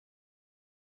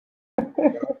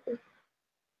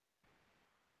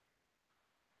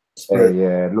Hey,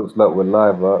 yeah, it looks like we're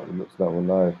live, right? It looks like we're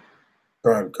live.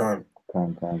 Can't.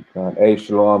 Hey,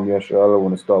 Shalom, Yeshua, I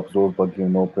want to start as by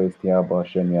giving all praise to Yahweh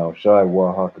Hashem Yahushai,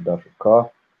 Wahakadash Ka.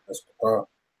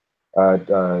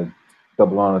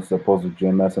 Double honors to Apostle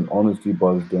GMS and honors to you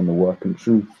brothers doing the work in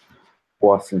truth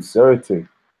for sincerity.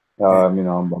 You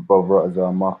know, I'm my brother as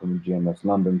Malcolm in GMS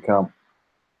London camp.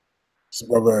 It's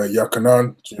brother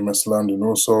Yakanan, GMS London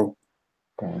also.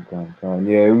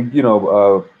 Yeah, you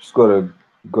know, just got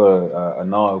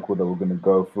an article that we're going to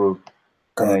go through.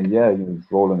 And yeah, you know,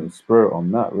 rolling the spirit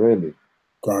on that, really.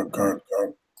 Can't.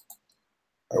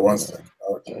 I want to.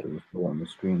 On the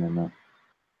screen and that.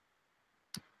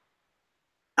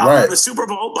 Right. The Super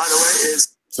Bowl, by the way,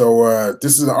 is. So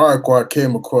this is an article I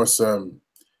came across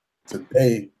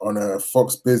today on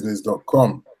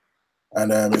foxbusiness.com.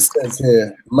 And it says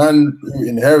here, man who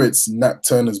inherits Nat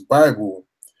Turner's Bible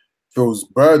feels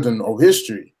burden of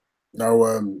history. Now,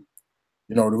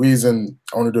 you know, the reason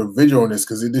I want to do a video on this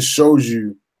because it just shows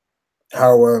you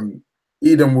how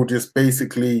Edom will just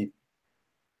basically,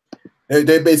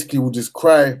 they basically will just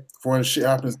cry for when shit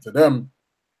happens to them,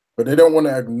 but they don't want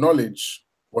to acknowledge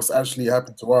what's actually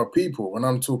happened to our people. When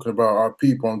I'm talking about our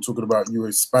people, I'm talking about you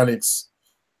Hispanics,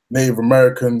 Native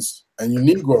Americans, and you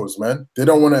Negroes, man. They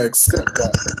don't want to accept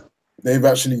that they've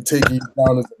actually taken you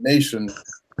down as a nation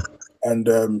and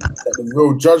that the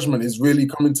real judgment is really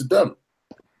coming to them.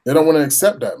 They don't want to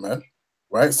accept that, man,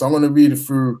 right? So I'm going to read it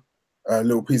through a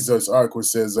little piece of this article. It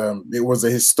says, it was a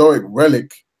historic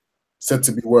relic said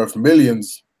to be worth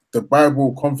millions. The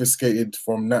Bible confiscated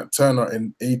from Nat Turner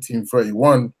in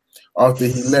 1831 after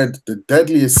he led the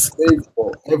deadliest slave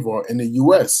war ever in the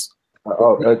U.S.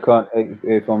 Oh, I can't.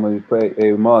 If I'm going to pray,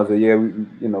 hey, Mars, yeah,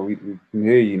 we can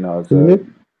hear you now. So,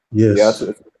 yes. Yeah,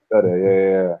 it's better.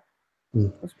 Yeah.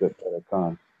 That's a bit better,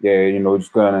 can't. Yeah, you know,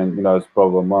 just going and, you know, it's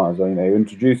probably Mars. You know,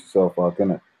 introduce yourself,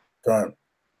 can it? Can't.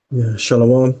 Yeah,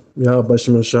 Shalom. Yeah,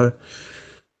 Bashim Shai.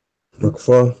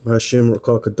 Rakfa, Hashim,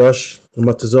 Rakakadash.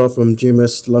 Matazar from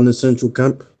GMS London Central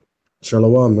Camp.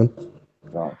 Shalom, man.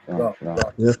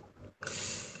 Yeah.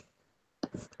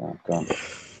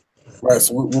 Right,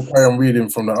 so we'll carry on reading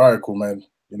from the article, man.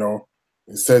 You know,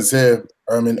 it says here,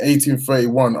 in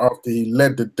 1831, after he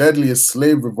led the deadliest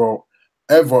slave revolt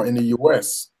ever in the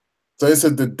U.S. So it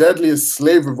said the deadliest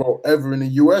slave revolt ever in the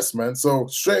U.S., man. So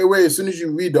straight away, as soon as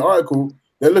you read the article,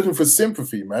 they're looking for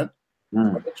sympathy, man.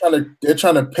 They're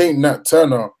trying to paint Nat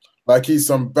Turner like he's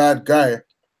some bad guy,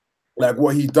 like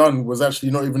what he done was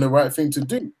actually not even the right thing to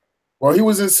do. Well, he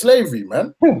was in slavery,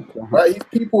 man. Right? His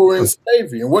people were in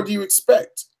slavery, and what do you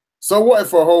expect? So what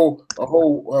if a whole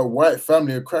white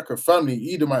family, a cracker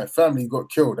family, Edomite family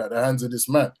got killed at the hands of this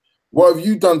man? What have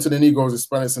you done to the Negroes,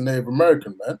 Hispanics, and Native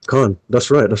American, man? Khan, that's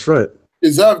right.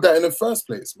 Deserve that in the first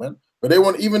place, man. But they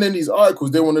want, even in these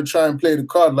articles, they want to try and play the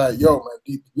card like, yo,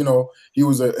 man, you know, he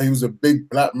was a big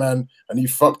black man and he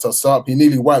fucked us up. He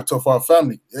nearly wiped off our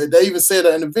family. They even say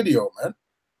that in the video, man.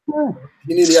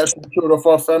 He nearly actually killed off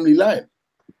our family line.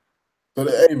 So,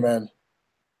 hey, man.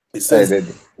 It says, they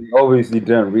obviously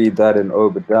didn't read that in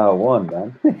Obadiah 1,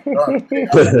 man. Got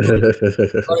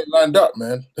it lined up,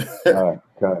 man.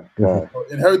 God.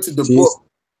 Inherited the book.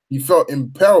 He felt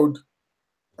impelled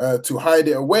to hide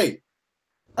it away.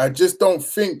 I just don't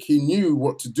think he knew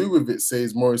what to do with it,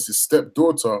 says Morris's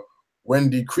stepdaughter,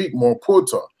 Wendy Creekmore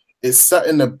Porter. It sat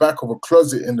in the back of a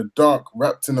closet in the dark,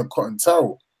 wrapped in a cotton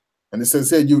towel. And it says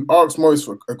here, you'd ask Morris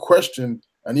for a question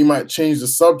and he might change the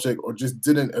subject or just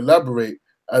didn't elaborate,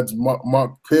 adds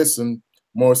Mark Pearson,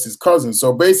 Morris's cousin.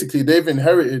 So basically, they've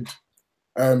inherited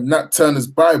Nat Turner's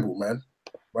Bible, man,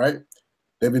 right?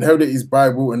 They've inherited his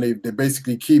Bible and they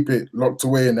basically keep it locked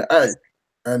away in the attic.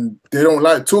 And they don't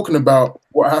like talking about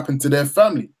what happened to their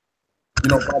family, you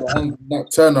know, by the hands of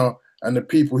Nat Turner and the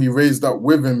people he raised up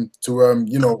with him to,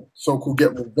 you know, so-called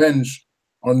get revenge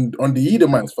on the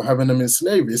Edomites for having them in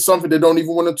slavery. It's something they don't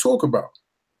even want to talk about.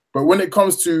 But when it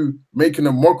comes to making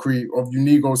a mockery of you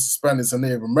Negroes, Hispanics, and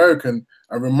Native American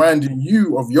and reminding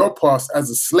you of your past as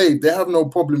a slave, they have no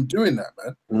problem doing that,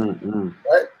 man.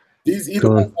 Right? These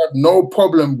Edomites have no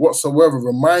problem whatsoever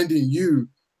reminding you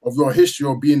of your history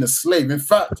of being a slave. In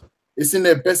fact, it's in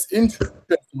their best interest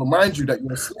to remind you that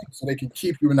you're a slave so they can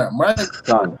keep you in that mind.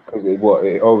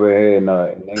 Over here in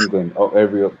England,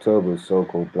 every October is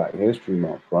so-called Black History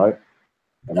Month, right?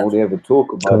 And all they ever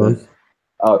talk about is,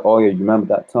 oh yeah, you remember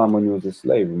that time when you was a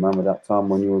slave? Remember that time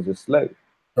when you was a slave?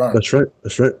 That's right.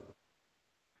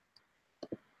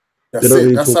 They don't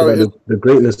really talk about the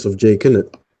greatness of Jake,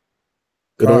 innit?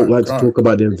 They don't like to talk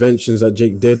about the inventions that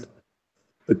Jake did.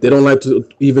 But they don't like to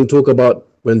even talk about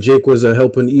when Jake was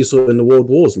helping Esau in the world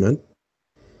wars, man.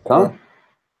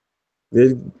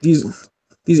 Can't. These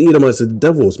Edomites are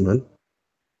devils, man.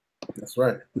 That's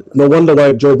right. No wonder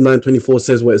why Job 9:24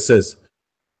 says what it says.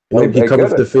 You know, he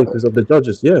covers the faces of the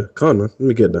judges. Yeah, can't, man. Let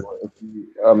me get that.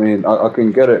 I mean, I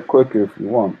can get it quicker if you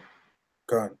want.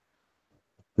 Can't.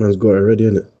 Man's got it already,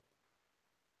 innit?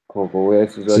 Cool.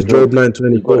 This is Job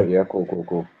 9:24. Yeah,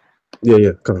 cool.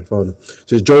 Yeah, can't find it.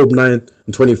 So it's Job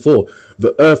 9:24.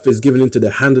 The earth is given into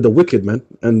the hand of the wicked, man.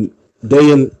 And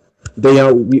day in, day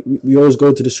out, we always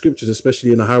go to the scriptures,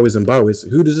 especially in the highways and byways.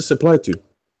 Who does this apply to?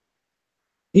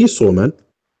 Esau, man.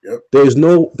 Yep. There is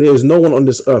no one on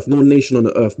this earth, no nation on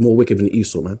the earth more wicked than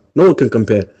Esau, man. No one can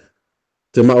compare to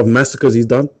the amount of massacres he's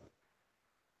done.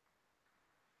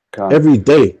 Every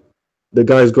day, the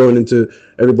guy's going into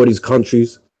everybody's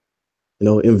countries, you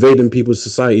know, invading people's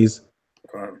societies,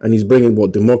 and he's bringing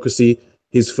what democracy,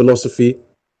 his philosophy,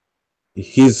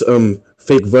 his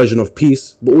fake version of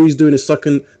peace. But all he's doing is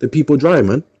sucking the people dry,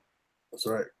 man. That's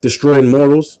right. Destroying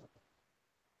morals.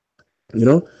 You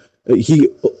know, he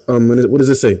what does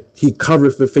it say? He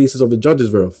covereth the faces of the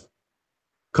judges thereof.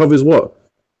 Covers what?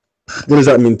 What does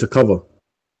that mean to cover?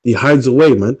 He hides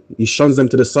away, man. He shuns them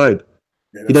to the side.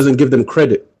 Yeah, he doesn't give them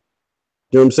credit.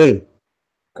 You know what I'm saying?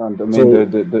 I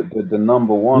mean, the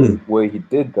number one way he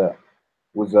did that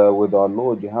was with our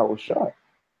Lord Yahushua.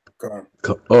 Right?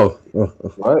 Well,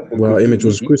 our image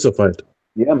was crucified.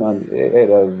 Yeah, man. That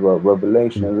was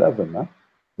Revelation 11, man.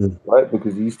 Right?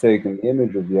 Because he's taken the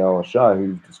image of Yahushua,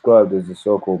 who's described as the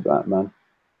so-called black man,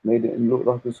 made it look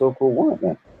like the so-called white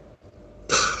man.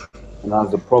 And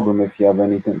that's the problem if you have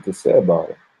anything to say about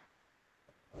it.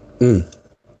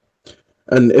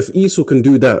 And if Esau can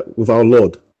do that with our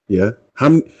Lord, yeah,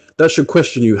 that should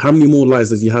question you. How many more lies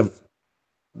does he have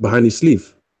behind his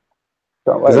sleeve?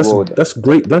 That's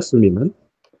great blasphemy, man.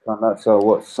 And that's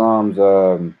what Psalms as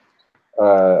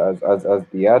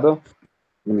the adder.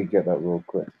 Let me get that real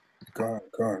quick.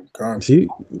 Can't. See,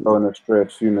 going astray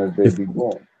as soon as they be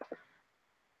born.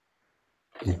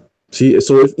 See,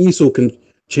 so if Esau can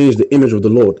change the image of the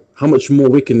Lord, how much more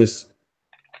wickedness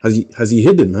has he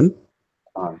hidden, man?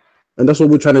 And that's what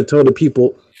we're trying to tell the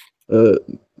people,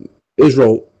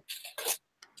 Israel,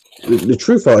 the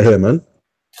truth out here, man.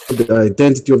 The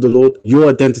identity of the Lord, your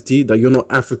identity, that you're not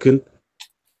African,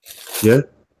 yeah,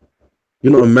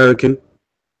 you're not American.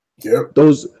 Yeah,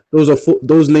 those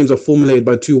names are formulated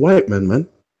by two white men, man.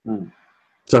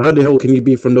 So how the hell can you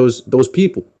be from those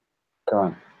people?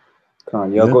 Can't.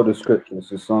 Yeah, I got the scriptures.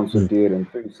 The Psalms of David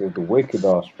and 3 says the wicked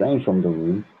are strange from the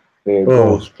womb. They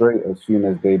go straight as soon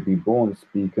as they be born,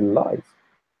 speaking lies.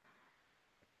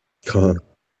 Can't,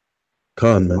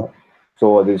 man. So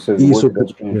what it says, the wicked are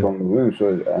strange from the womb.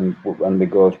 So and they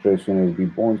go straight as soon as they be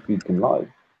born, speaking lies.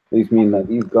 This means that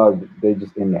these guys, they're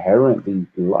just inherently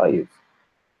liars.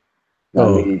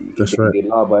 That's right. They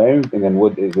lie about everything. And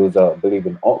what it was, I believe,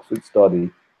 an Oxford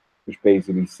study, which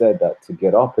basically said that to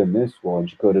get up in this world,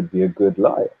 you got to be a good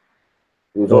liar.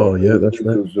 That's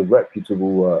right. It was a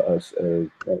reputable,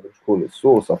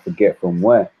 source. I forget from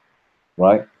where,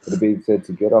 right? But it being said,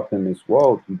 to get up in this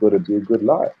world, you got to be a good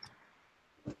liar.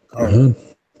 Right.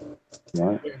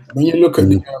 When you look at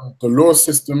the law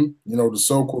system, you know, the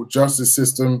so-called justice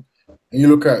system, and you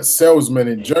look at salesmen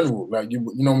in general, like you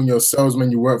know, when you're a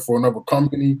salesman, you work for another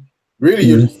company. Really,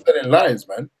 you're just selling lies,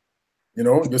 man. You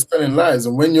know, you're selling lies.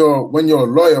 And when you're a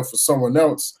lawyer for someone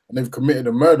else and they've committed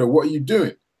a murder, what are you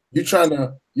doing? You're trying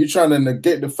to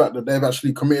negate the fact that they've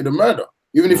actually committed a murder.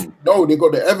 Even if you know they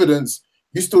got the evidence,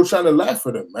 you're still trying to lie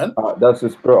for them, man. That's the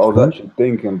spirit. I was actually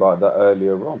thinking about that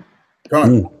earlier on.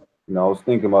 You know, I was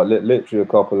thinking about literally a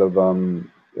couple of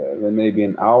maybe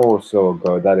an hour or so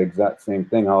ago, that exact same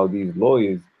thing. How these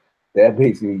lawyers, they're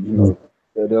basically, you know,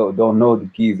 they don't know the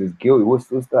keys is guilty. What's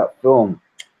that film?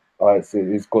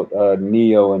 It's got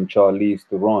Neo and Charlize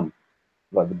Theron.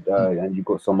 And you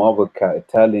got some other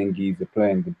Italian geezer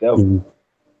playing the devil,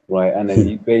 right? And then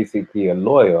he's basically a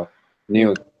lawyer.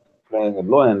 Neo's playing a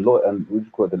lawyer, and we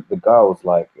call it, the guy was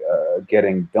like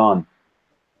getting done.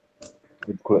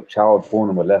 We call it child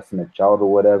porn, or molesting a child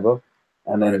or whatever.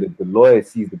 And then the lawyer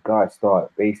sees the guy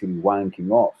start basically wanking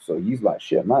off. So he's like,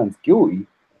 "Shit, man's guilty,"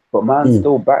 but man's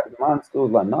still back. Man's still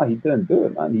like, "Nah, he didn't do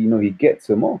it, man." You know, he gets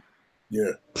him off.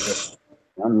 Yeah.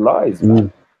 And lies,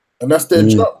 man. And that's their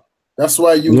job. That's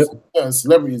why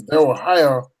celebrities, they will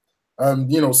hire,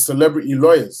 you know, celebrity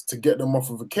lawyers to get them off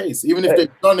of a case, even if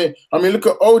they've done it. I mean, look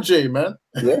at OJ, man.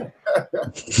 Yeah.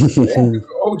 Look at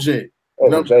OJ.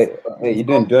 Hey, you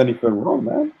didn't do anything wrong,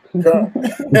 man.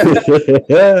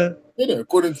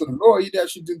 According to the law, he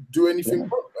actually didn't do anything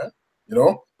wrong, man. You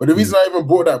know. But the reason I even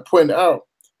brought that point out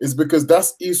is because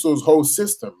that's Esau's whole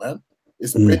system, man.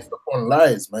 it's based upon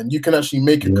lies, man. You can actually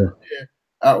make a career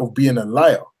out of being a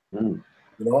liar. You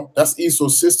know, that's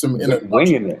Esau's system in a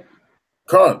winging it.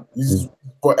 Can't. He's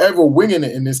forever winging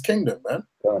it in this kingdom, man.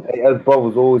 Hey, as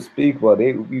brothers always speak about,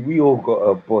 we all got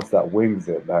a boss that wings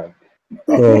it, man.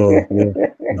 Oh, yeah.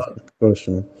 Gosh,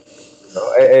 man.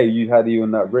 Hey, you had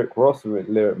even that Rick Ross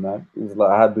lyric, man. It was like,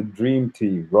 I had the dream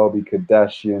team, Robbie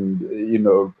Kardashian, you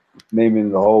know,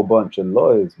 naming the whole bunch of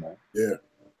lawyers, man. Yeah.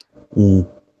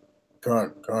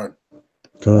 Can't,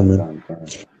 man.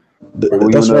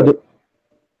 That's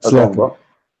why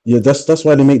that's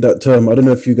why they make that term. I don't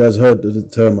know if you guys heard the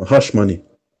term hush money.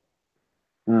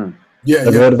 Have you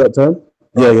heard of that term?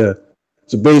 Yeah.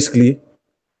 So basically,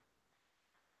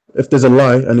 if there's a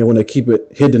lie and you want to keep it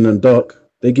hidden and dark,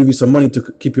 they give you some money to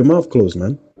keep your mouth closed,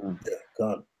 man.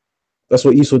 That's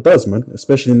what Esau does, man.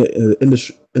 Especially in the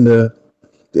industry, in the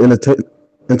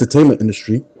entertainment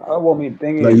industry. What I mean,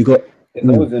 thing like is, you got in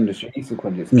those industries, Esau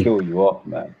can just kill you off,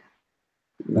 man.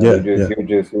 He'll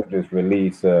just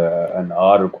release an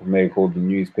article, make all the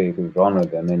newspapers run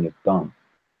it, and then you're done.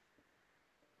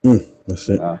 That's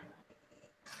it. A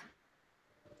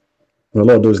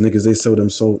lot of those niggas, they sell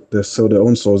their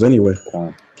own souls anyway.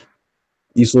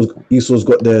 Esau's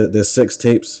got their sex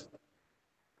tapes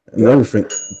and everything.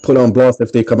 Put it on blast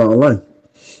if they come out online.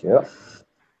 Yeah.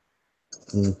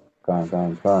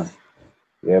 Fine.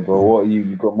 Yeah, bro. What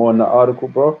you got more in the article,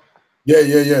 bro?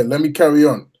 Yeah. Let me carry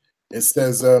on. It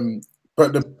says,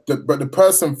 but the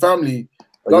person family.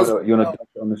 You wanna touch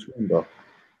on the screen, bro?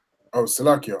 Oh,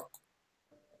 Salakia.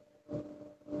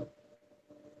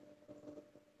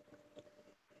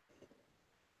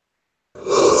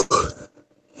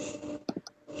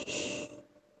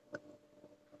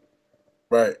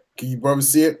 Right. Can you brothers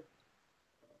see it?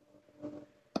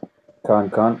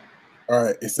 Can't. All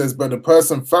right. It says, but the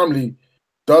person family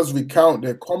does recount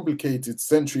their complicated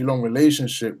century-long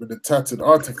relationship with the tattered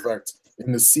artifact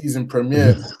in the season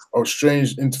premiere of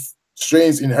Strange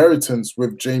Inheritance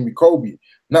with Jamie Colby.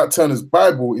 Nat Turner's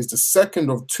Bible is the second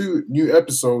of 2 new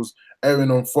episodes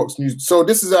airing on Fox News. So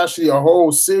this is actually a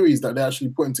whole series that they're actually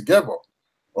putting together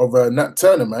of Nat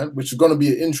Turner, man, which is going to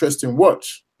be an interesting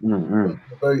watch. A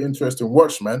very interesting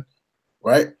watch, man.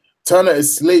 Right? Turner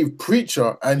is slave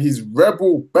preacher, and his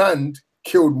rebel band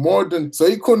killed more than... So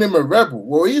he called him a rebel.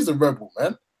 Well, he's a rebel,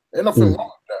 man. Ain't nothing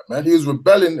wrong with that, man. He was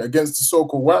rebelling against the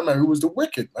so-called white man who was the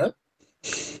wicked, man.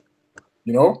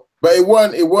 You know? But it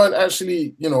weren't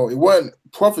actually, you know, it weren't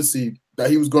prophecy that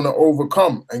he was going to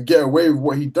overcome and get away with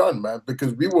what he done, man,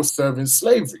 because we were serving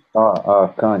slavery.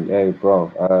 Kanye,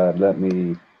 bro. Let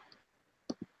me...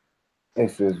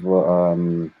 This is what,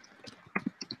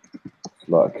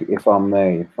 like, if I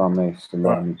may, so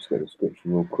let me just get the scripture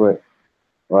real quick.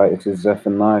 Right, it says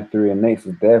Zephaniah 3:8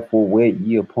 says, therefore wait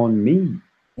ye upon me.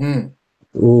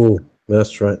 Oh,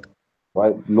 that's right.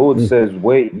 Right, Lord says,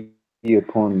 wait ye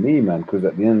upon me, man, because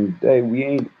at the end of the day, we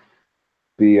ain't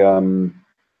be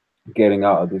getting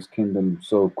out of this kingdom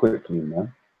so quickly,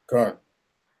 man. God.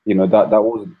 You know, that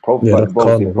was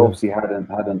prophecy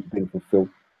hadn't been fulfilled,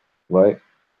 right?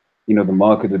 You know, the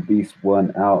mark of the beast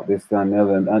weren't out, this, that, and the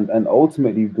other, and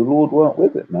ultimately the Lord weren't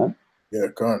with it, man. Yeah,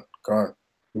 God.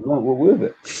 He weren't with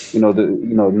it. You know,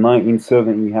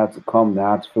 1970 had to come, they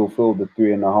had to fulfill the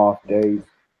 3.5 days.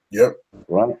 Yep.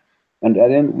 Right? And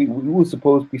then we were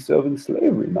supposed to be serving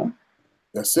slavery, man.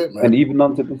 That's it, man. And even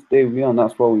unto this day we are,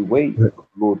 that's why we wait for the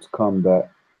Lord to come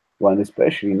back. Well, and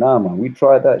especially now, man. We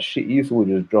tried that shit, Esau would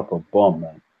just drop a bomb,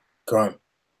 man. God.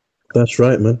 That's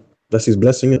right, man. That's his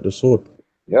blessing at the sword.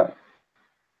 Yeah.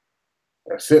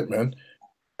 That's it, man.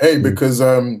 Hey, because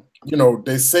you know,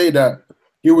 they say that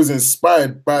he was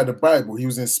inspired by the Bible. He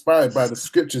was inspired by the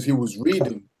scriptures he was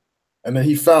reading. And then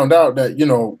he found out that, you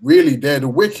know, really they're the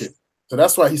wicked. So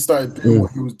that's why he started doing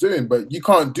what he was doing. But you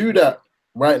can't do that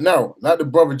right now. Like the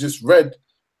brother just read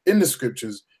in the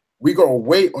scriptures, we got to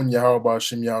wait on Yahweh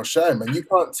Hashem Yahushai, man. You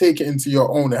can't take it into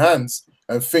your own hands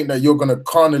and think that you're going to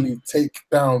carnally take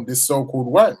down this so-called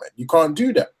white man. You can't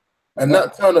do that. And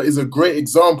Nat Turner is a great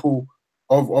example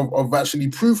of actually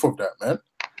proof of that, man.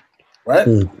 Right?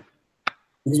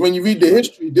 Because when you read the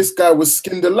history, this guy was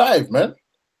skinned alive, man.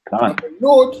 And the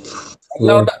Lord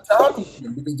allowed that to happen to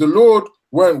him because the Lord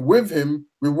weren't with him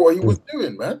with what he was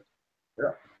doing, man.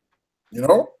 Yeah. You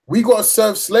know, we got to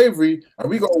serve slavery and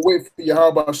we got to wait for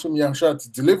Yahweh Hashem Yahushua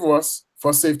to deliver us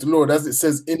for save the Lord, as it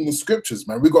says in the scriptures,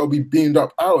 man. We got to be beamed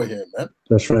up out of here, man.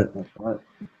 That's right. You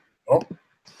know?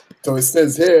 So it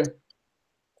says here,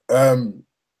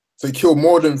 so he killed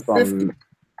more than 50.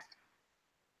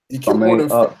 He killed more than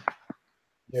 50.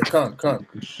 Yeah, can't.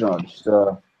 Just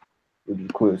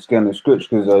scan the scripture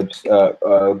because just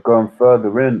going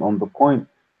further in on the point,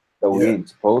 that we ain't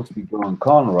supposed to be going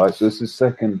carnal, right? So this is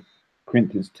 2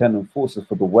 Corinthians 10 and 4. So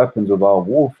for the weapons of our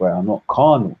warfare are not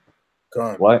carnal,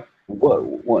 right?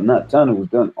 What Nat Turner was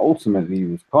done ultimately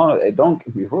was carnal. Hey, don't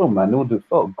get me wrong, man. It would have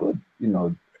felt good, you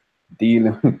know,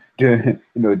 doing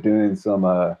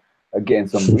some getting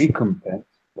some recompense,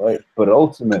 right? But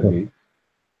ultimately,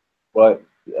 right?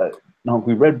 Now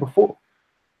we read before,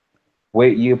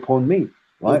 wait ye upon me,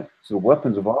 right? So the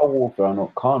weapons of our warfare are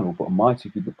not carnal, but mighty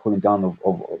through the pulling down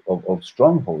of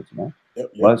strongholds, man.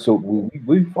 Right? So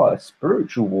we fight a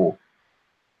spiritual war.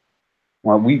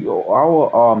 Right?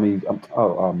 Our armament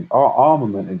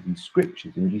is these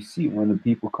scriptures, and you see when the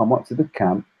people come up to the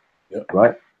camp,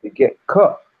 right? They get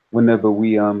cut whenever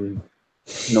we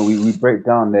we break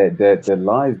down their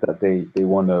lies that they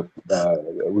want to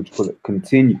what you call it,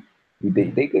 continue.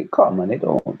 They get cut, man. They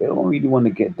don't really want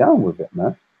to get down with it,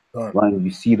 man. Right? You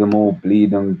see them all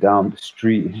bleeding down the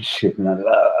street and shit, man.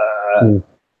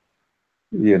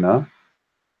 You know.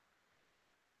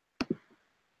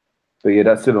 But yeah,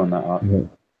 that's it on that.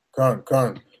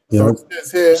 Can't. Yeah, So it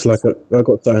says here, it's like I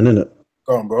got something in it.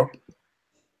 Go on, bro.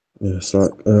 Yeah, it's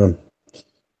like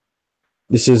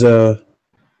this is 1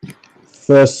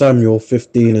 Samuel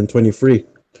 15 and 23.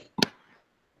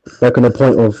 Back on the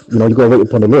point of, you gotta wait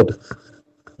upon the Lord.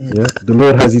 Yeah, the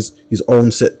Lord has his own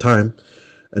set time,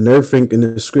 and everything in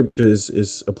the scripture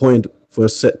is appointed for a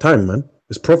set time, man.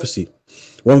 It's prophecy.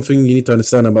 One thing you need to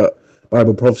understand about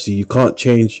Bible prophecy, you can't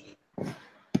change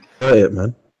it,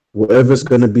 man. Whatever's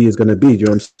gonna be is gonna be. Do you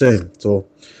know what I'm saying? So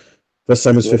 1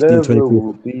 Samuel 15,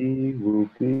 23. Will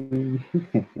be.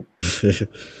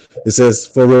 It says,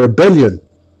 for rebellion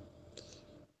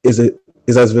is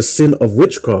as the sin of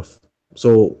witchcraft.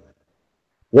 So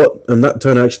what Nat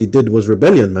Turner actually did was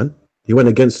rebellion, man. He went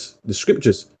against the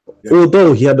scriptures.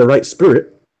 Although he had the right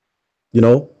spirit, he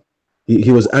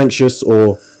was anxious,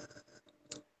 or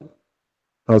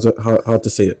how to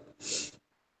say it.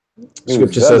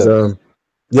 Scripture says,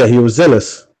 he was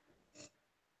zealous.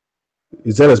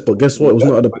 He's zealous, but guess what? It was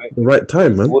not at the right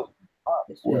time, man.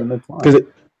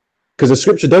 Because the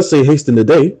scripture does say hasten the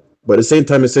day, but at the same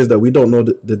time it says that we don't know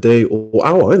the day or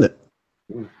hour, innit?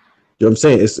 You know what I'm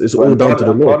saying? It's all down to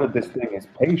the Lord. Part of this thing is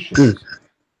patience,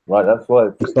 right? That's why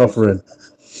it's suffering.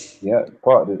 Yeah,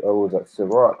 part of it was at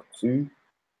Sirach 2.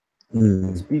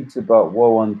 It speaks about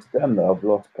woe unto them that have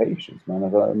lost patience,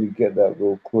 man. Let me get that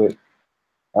real quick.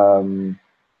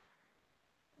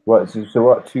 Right, so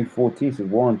Sirach 2:14 says,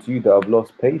 woe unto you that have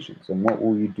lost patience, and what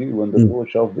will you do when the Lord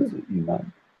shall visit you,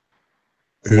 man?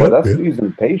 Well, that's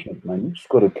losing patience, man. You just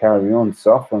got to carry on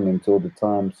suffering until the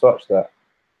time such that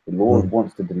the Lord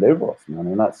wants to deliver us, man,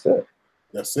 and that's it.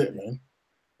 That's it, man.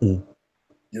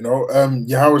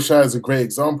 Yahushua is a great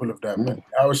example of that, man.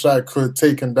 Yahushua could have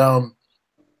taken down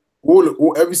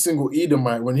every single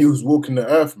Edomite when he was walking the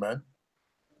earth, man.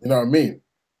 You know what I mean?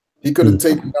 He could have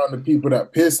taken down the people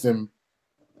that pierced him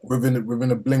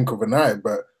within a blink of an eye,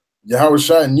 but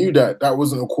Yahushua knew that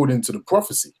wasn't according to the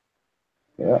prophecy.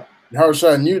 Yeah.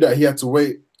 Yahushua knew that he had to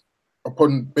wait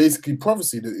upon basically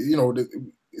prophecy.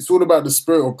 It's all about the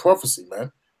spirit of prophecy,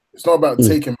 man. It's not about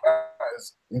taking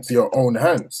matters into your own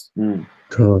hands. Saying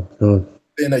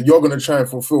that you're going to try and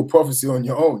fulfill prophecy on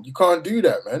your own. You can't do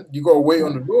that, man. You got to wait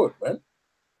on the Lord, man.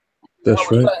 That's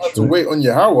right. You had to wait on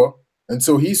Yahweh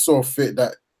until he saw fit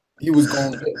that he was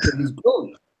going to get his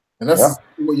glory. And that's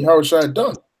what Yahushua had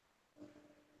done.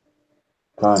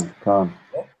 Come.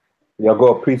 Y'all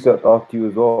got a precept after you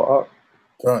as well.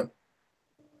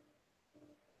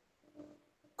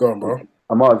 Go on, bro.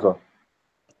 I might as well.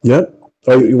 Yeah?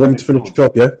 Oh, you want me to finish the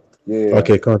job, yeah? Yeah.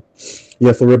 Okay, come.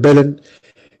 Yeah, for rebellion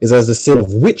is as the sin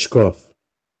of witchcraft.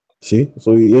 See?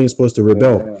 So you ain't supposed to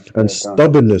rebel. And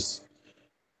stubbornness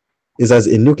is as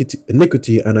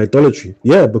iniquity and idolatry.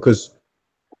 Yeah, because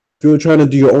if you're trying to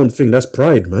do your own thing, that's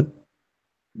pride, man.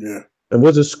 Yeah. And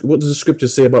what does the scripture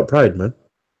say about pride, man?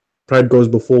 Pride goes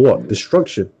before what?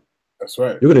 Destruction. That's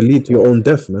right. You're going to lead to your own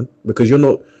death, man, because you're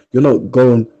not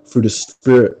going through the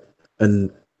spirit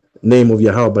and name of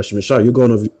Yahweh Bashim Shah. You're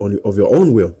going of your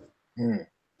own will. And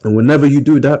whenever you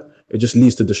do that, it just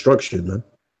leads to destruction, man.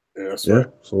 Yeah, that's right.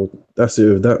 So that's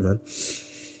it with that, man.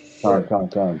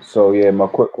 Time. So yeah, my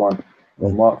quick one.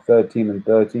 Mark 13 and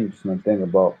 13, just one thing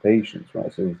about patience, right?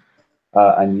 It says,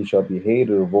 and ye shall be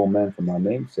hated of all men for my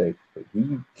name's sake, but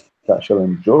he that shall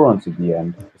endure unto the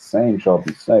end, the same shall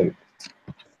be saved.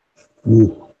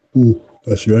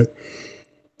 That's right.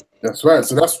 That's right.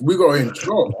 So we got to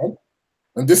endure, man.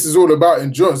 And this is all about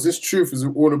endurance. This truth is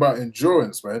all about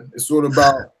endurance, man. It's all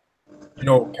about,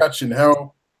 catching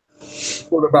hell. It's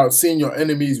all about seeing your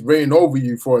enemies reign over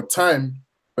you for a time,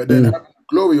 but then having the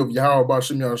glory of Yahweh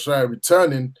Bashim Yahushua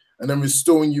returning and then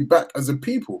restoring you back as a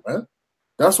people, man.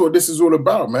 That's what this is all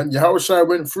about, man. Yahushua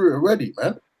went through it already,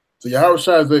 man. So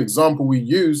Yahushua is the example we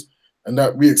use and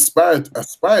that we aspire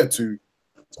to,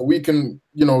 so we can,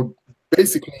 you know,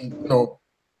 basically, you know,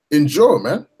 endure,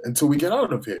 man, until we get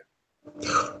out of here.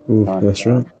 Ooh, that's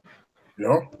right. You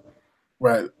know?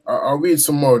 Right. I'll read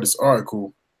some more of this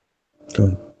article.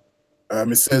 Go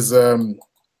on. It says, let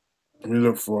me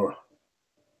look for a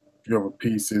few other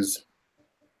pieces.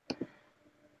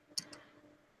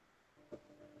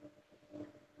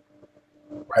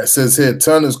 Right, it says here,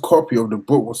 Turner's copy of the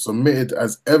book was submitted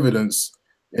as evidence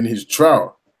in his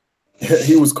trial.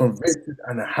 He was convicted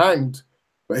and hanged,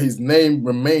 but his name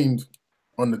remained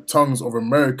on the tongues of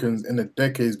Americans in the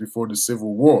decades before the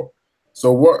Civil War.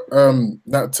 So what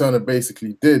Nat Turner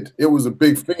basically did, it was a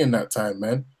big thing in that time,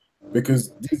 man,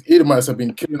 because these Edomites have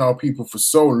been killing our people for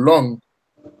so long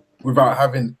without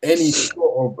having any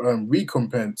sort of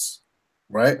recompense,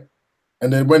 right?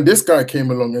 And then when this guy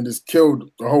came along and just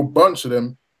killed a whole bunch of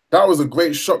them, that was a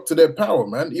great shock to their power,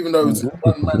 man, even though it was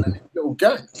one man and his little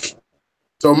gang.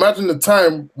 So imagine the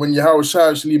time when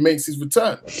Yahushua actually makes his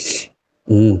return.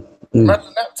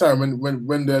 Imagine that time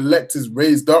when the elect is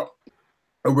raised up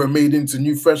and we're made into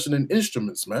new fashioning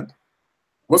instruments, man.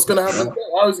 What's going to happen then?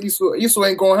 How is Esau? Esau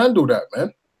ain't going to handle that,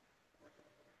 man.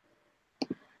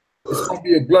 It's going to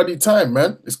be a bloody time,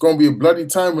 man. It's going to be a bloody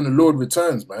time when the Lord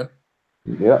returns, man.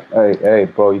 Yeah, hey,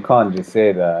 bro, you can't just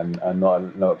say that and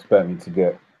not expect me to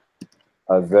get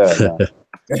Isaiah, man.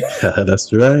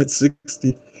 That's right,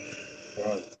 60.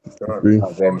 My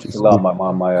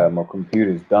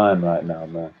computer's dying right now,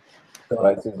 man.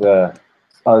 Right, it says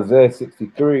Isaiah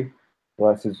 63.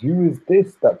 Right, it says, "Who is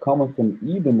this that cometh from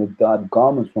Edom with dyed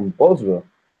garments from Bozrah,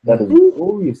 that is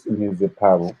glorious in his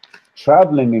apparel,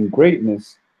 traveling in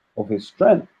greatness of his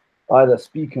strength? I that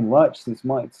speak in righteousness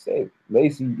might say."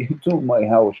 Lacey, you talk my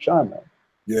Yahushua, man.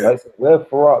 Yeah. Right, so,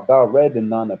 "Wherefore art thou red in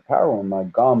thine apparel, and thy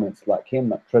garments like him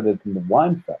that treadeth in the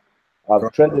wine fat?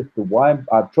 I've trodden the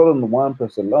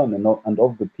winepress alone, and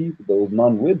of the people there was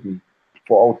none with me.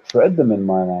 For I'll tread them in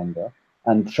mine anger,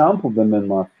 and trample them in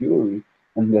my fury,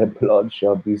 and their blood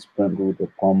shall be sprinkled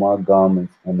upon my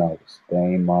garments, and I will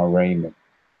stain my raiment."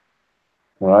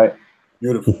 Right?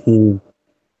 Beautiful.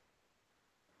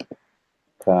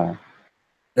 Okay.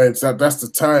 Yeah, that's the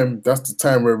time. That's the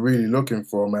time we're really looking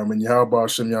for, man. When Yahweh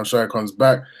Hashem Yahushua comes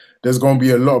back, there's going to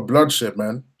be a lot of bloodshed,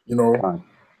 man. You know,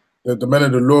 the men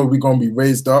of the Lord, we're going to be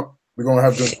raised up. We're going to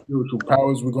have the spiritual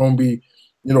powers. We're going to be,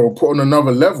 you know, put on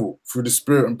another level through the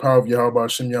spirit and power of Yahweh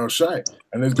Hashem Yahushua.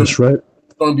 And there's going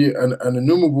to be an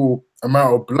innumerable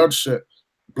amount of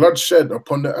bloodshed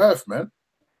upon the earth, man.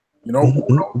 You know,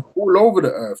 all over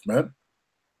the earth, man.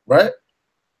 Right?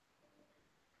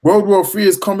 World War III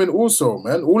is coming also,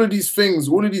 man. All of these things,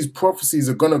 all of these prophecies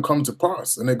are going to come to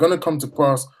pass, and they're going to come to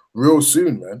pass real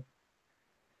soon, man.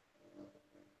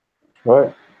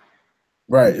 Right.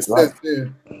 Right. It says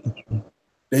there,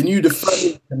 they knew the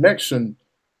family connection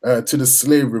to the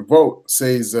slave revolt,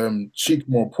 says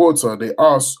Cheekmore Porter. They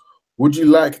asked, "Would you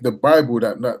like the Bible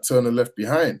that Nat Turner left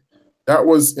behind?" That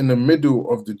was in the middle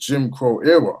of the Jim Crow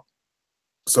era.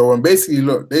 So basically,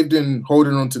 look, they've been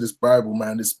holding on to this Bible,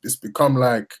 man. It's become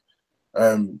like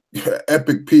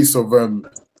epic piece of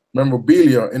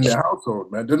memorabilia in their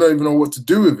household, man. They don't even know what to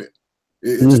do with it.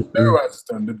 It just terrorizes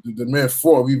them, the mere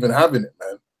thought of even having it,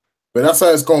 man. But that's how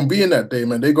it's going to be in that day,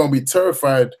 man. They're going to be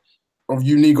terrified of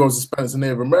you Negroes, Hispanics, and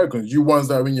Native Americans. You ones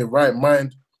that are in your right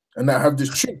mind and that have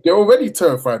this truth. They're already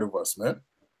terrified of us, man.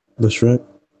 That's right.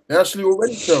 They're actually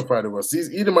already terrified of us. These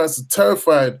Edomites are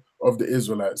terrified of the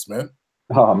Israelites, man.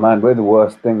 Oh, man, we're the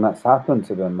worst thing that's happened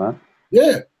to them, man.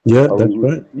 Yeah. Yeah, that's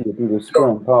right. Through the spirit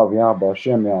and power of Yahweh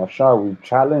Hashem Yahushua, we've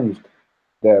challenged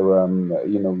their,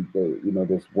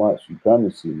 this white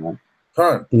supremacy, man.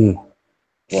 Right?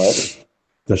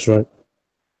 That's right.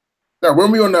 Now,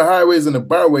 when we're on the highways and the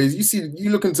byways, you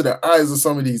look into the eyes of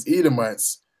some of these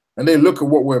Edomites, and they look at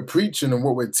what we're preaching and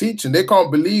what we're teaching. They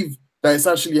can't believe that it's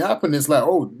actually happened. It's like,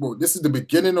 oh, well, this is the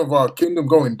beginning of our kingdom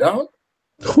going down.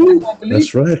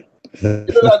 That's right. You know,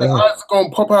 like the eyes are going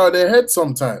to pop out of their head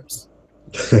sometimes.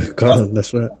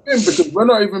 That's right. Because we're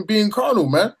not even being carnal,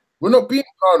 man. We're not being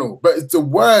carnal, but it's the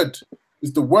word.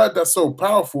 It's the word that's so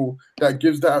powerful that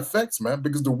gives that effect, man.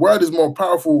 Because the word is more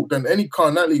powerful than any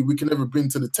carnality we can ever bring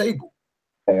to the table.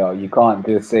 Hey, you can't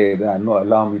just say that and not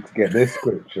allow me to get this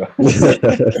scripture.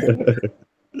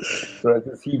 So it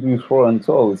says Hebrews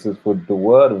 4:12. It says, "For the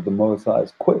word of the Most High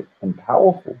is quick and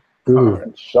powerful,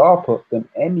 and sharper than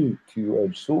any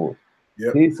two-edged sword,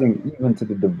 piercing even to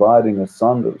the dividing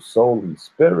asunder of soul and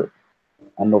spirit,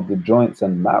 and of the joints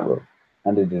and marrow,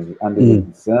 and it is a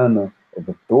discerner of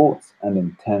the thoughts and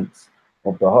intents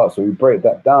of the heart. So we break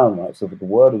that down, right? So the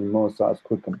word of the Most High is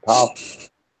quick and powerful,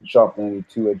 sharper than any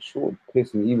two-edged sword,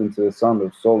 piercing even to the sound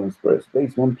of soul and spirit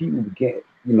space. When people get,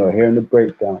 you know, hearing the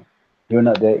breakdown, hearing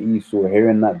that they're Esau,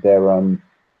 hearing that they're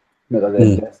that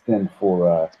they're destined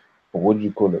for what do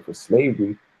you call it, for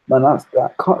slavery, man,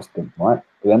 that cuts them, right?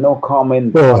 But then they'll come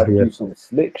in and do some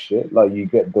slick shit, like you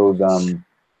get those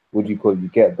what do you call it? You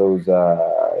get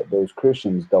those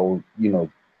Christians that will, you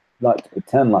know, like to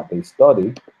pretend like they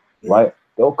study, right?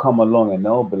 They'll come along and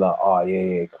they'll be like, oh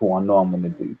yeah, cool, I know I'm gonna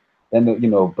do. Then you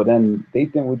know, but then they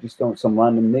think we're just some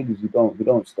random niggas who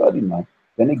don't study, man.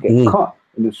 Then they get cut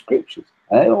in the scriptures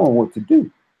and they don't know what to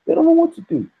do. They don't know what to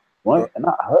do, right? And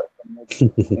that hurts them more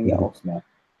than anything else, man.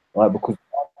 Right? Because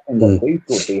one thing that they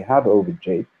thought they had over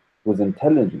Jake was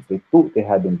intelligence. They thought they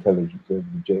had intelligence over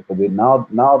Jake, but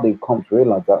now they've come to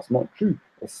realize that's not true,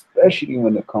 especially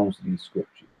when it comes to these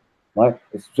scriptures, right?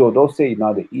 So they'll say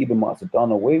now the Edomites are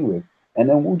done away with, and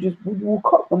then we'll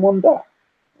cut them on that.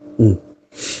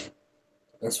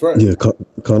 That's right. Yeah,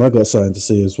 Con, I got something to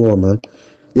say as well, man.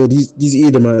 Yeah, these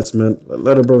Edomites, man,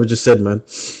 like the brother just said, man,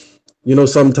 you know,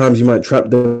 sometimes you might trap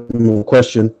them with a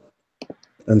question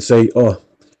and say, oh,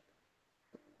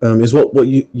 is what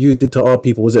you did to our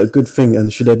people, was it a good thing,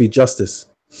 and should there be justice?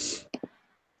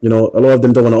 You know, a lot of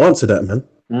them don't want to answer that,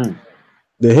 man.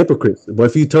 They're hypocrites. But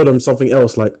if you tell them something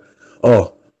else, like,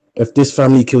 oh, if this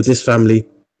family killed this family,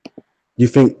 you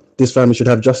think this family should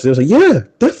have justice? They'll say, yeah,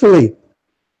 definitely.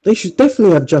 They should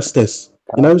definitely have justice.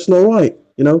 You know, it's not right.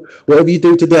 You know, whatever you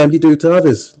do to them, you do to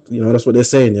others. You know, that's what they're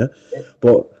saying, yeah?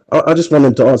 But I just want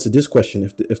them to answer this question.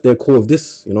 If they're cool with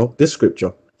this, you know, this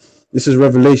scripture. This is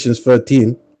Revelations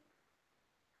 13.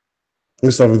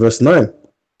 Let's start in verse 9.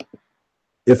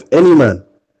 If any man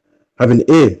have an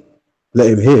ear,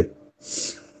 let him hear.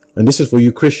 And this is for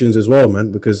you Christians as well,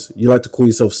 man, because you like to call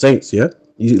yourself saints, yeah?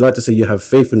 You like to say you have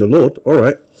faith in the Lord. All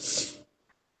right.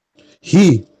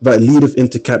 He that leadeth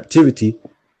into captivity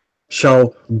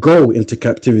shall go into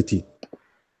captivity.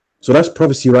 So that's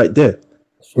prophecy right there.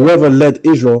 Whoever led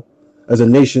Israel as a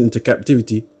nation into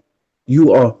captivity,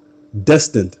 you are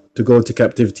destined to go into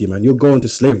captivity, man. You're going to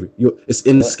slavery. It's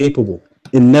inescapable,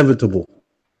 inevitable.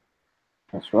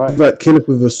 That's right. That killeth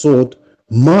with a sword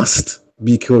must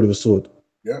be killed with a sword.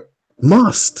 Yeah.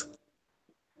 Must.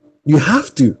 You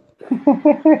have to.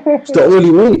 It's the only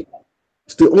way.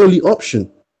 It's the only option.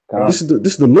 This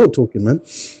is the Lord talking, man.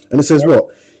 And it says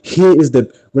what? Here is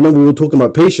the, remember we were talking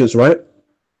about patience, right?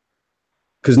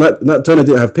 Because Nat Turner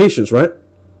didn't have patience, right?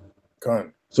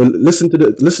 So listen to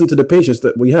the patience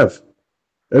that we have.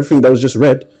 Everything that was just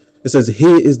read, it says,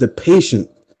 here is the patience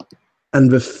and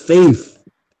the faith.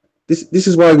 This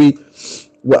is why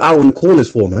we're out in the corners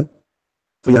for, man.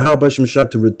 For Yahweh Shemshad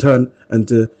to return and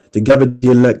to gather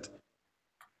the elect,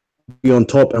 be on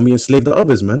top, and we enslave the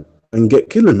others, man, and get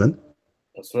killing, man.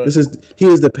 That's right. Here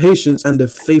is the patience and the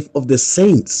faith of the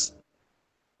saints.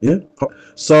 Yeah.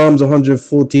 Psalms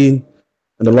 114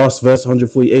 and the last verse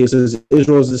 148 says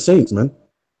Israel is the saints, man.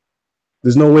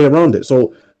 There's no way around it.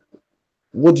 So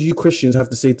what do you Christians have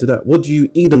to say to that? What do you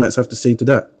Edomites have to say to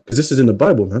that? Because this is in the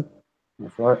Bible, man.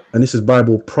 That's right. And this is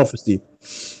Bible prophecy.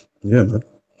 Yeah, man.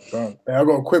 Hey, I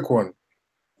got a quick one.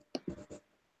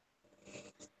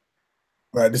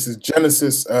 Right, this is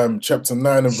Genesis chapter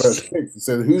 9 and verse 6. It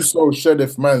says, whoso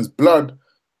sheddeth man's blood,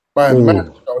 by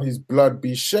man shall his blood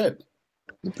be shed.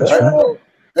 That's right. So,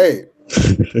 hey,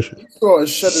 Esau has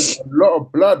shedded a lot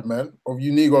of blood, man, of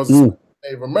you Negroes,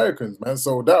 Native Americans, man.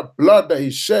 So that blood that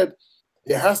he shed,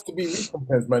 it has to be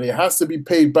recompensed, man. It has to be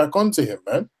paid back onto him,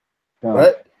 man.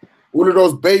 Right? All of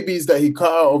those babies that he cut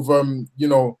out of, you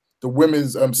know, the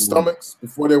women's stomachs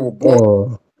before they were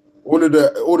born. All of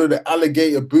the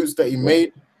alligator boots that he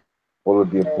made. All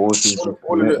of the abortions.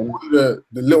 All of the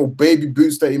little baby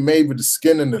boots that he made with the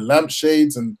skin and the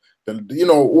lampshades and you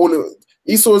know,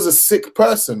 Esau is a sick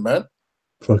person, man.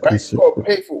 Right? He's got to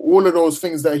pay for all of those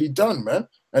things that he done, man.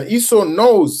 And Esau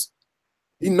knows.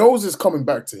 He knows it's coming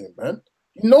back to him, man.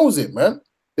 He knows it, man.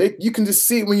 You can just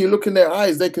see it when you look in their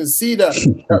eyes. They can see that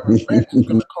revenge is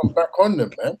going to come back on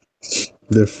them, man.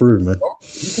 They're through, man. You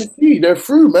can see they're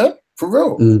through, man. For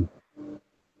real.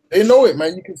 They know it,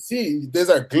 man. You can see there's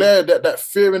that glare, that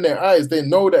fear in their eyes. They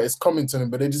know that it's coming to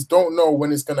them, but they just don't know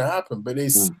when it's going to happen. But they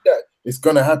see that it's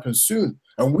going to happen soon.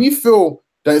 And we feel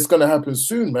that it's going to happen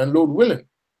soon, man, Lord willing.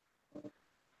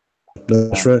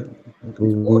 That's right.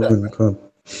 Come.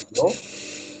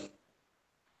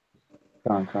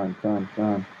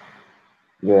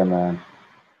 Yeah, man.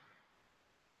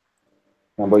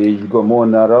 But you got more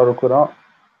in that article out?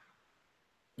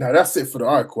 Now that's it for the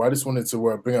article. I just wanted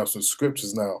to bring up some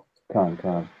scriptures now.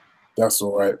 Come. That's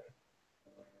all right.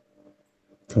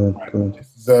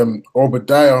 This is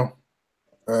Obadiah,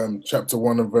 chapter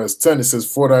 1 and verse 10. It says,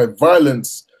 "For thy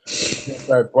violence against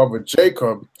thy brother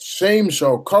Jacob, shame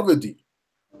shall cover thee,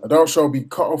 and thou shalt be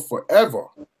cut off forever."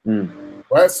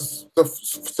 Right?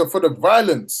 So for the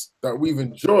violence that we've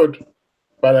endured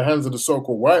by the hands of the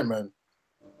so-called white man,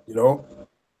 you know,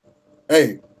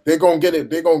 hey, they're gonna get it.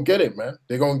 They're gonna get it, man.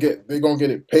 They're gonna get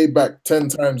it paid back 10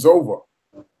 times over,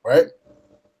 right?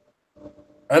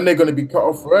 And they're gonna be cut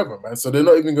off forever, man. So they're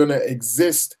not even gonna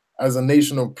exist as a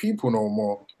nation of people no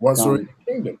more once we're in the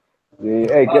kingdom. Yeah,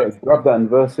 hey, grab that in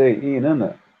verse 18, isn't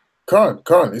it? Can't.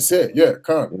 It's here. Yeah,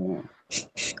 can't. Yeah.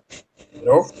 You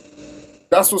know,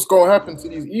 that's what's gonna happen to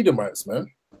these Edomites, man.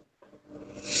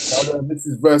 Now, this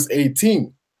is verse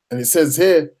 18, and it says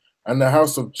here, "And the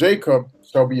house of Jacob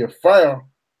shall be a fire,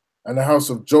 and the house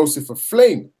of Joseph a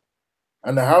flame,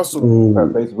 and the house of..."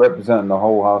 Basically representing the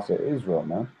whole house of Israel,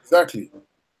 man. Exactly.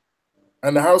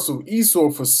 "And the house of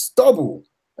Esau for stubble,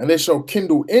 and they shall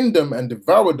kindle in them and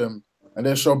devour them, and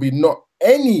there shall be not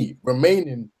any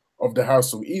remaining of the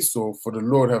house of Esau, for the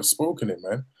Lord have spoken it,"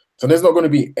 man. So there's not going to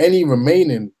be any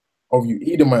remaining of you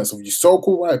Edomites, of you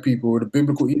so-called white people, or the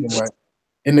biblical Edomites,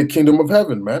 in the kingdom of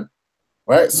heaven, man.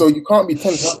 Right? So you can't be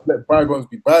tempted to let bygones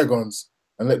be bygones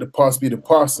and let the past be the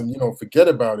past and, you know, forget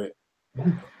about it.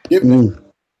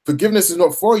 Forgiveness is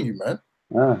not for you, man.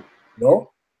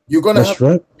 No? You're going to have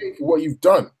to pay for what you've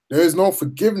done. There is no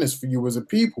forgiveness for you as a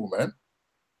people, man.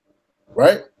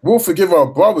 Right? We'll forgive our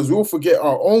brothers. We'll forgive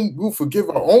our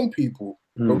own people.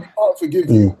 But we can't forgive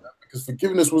you, man, because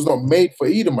forgiveness was not made for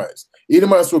Edomites.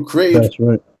 Edomites were created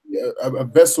a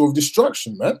vessel of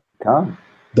destruction, man.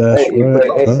 That's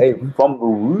hey, from the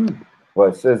root. Well,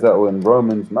 it says that in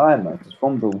Romans 9, man. It's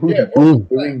from the root.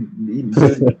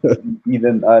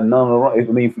 Even none. I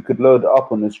mean, if we could load it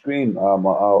up on the screen,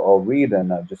 I'll read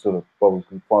and just sort of probably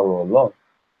can follow along.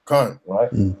 Right?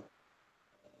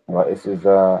 Right. This is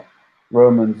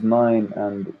Romans 9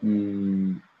 and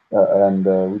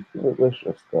where should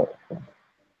I start from?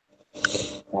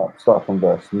 Start from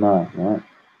verse 9, right?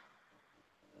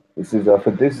 It says,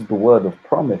 "For this is the word of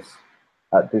promise.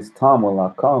 At this time will I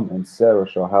come, and Sarah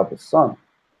shall have a son.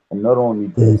 And not only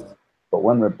this, but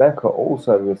when Rebekah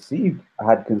also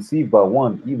had conceived by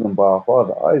one, even by her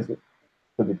father Isaac,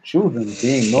 for the children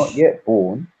being not yet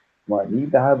born, right,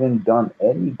 neither having done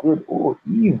any good or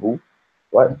evil,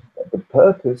 right, but the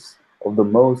purpose of the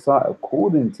Most High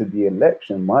according to the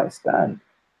election might stand,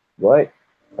 right,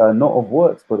 not of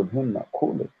works, but of him that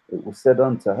calleth. It was said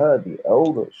unto her, the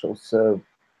elder shall serve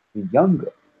the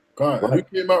younger." Right. And who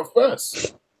came out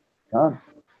first?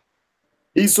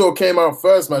 Esau came out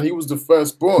first, man. He was the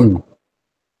firstborn.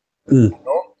 You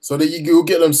know? So that you'll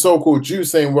get them so-called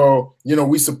Jews saying, well, you know,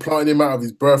 we supplanted him out of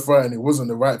his birthright and it wasn't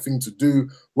the right thing to do.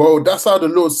 Well, that's how the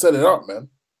Lord set it up, man.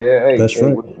 Yeah, hey,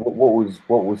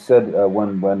 what was said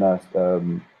when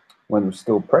was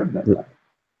still pregnant, man.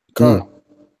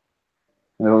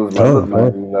 And it was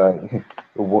like,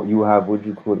 what you have, what do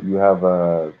you call it? You have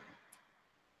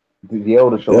the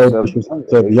elder shall serve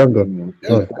the younger.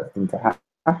 Destined to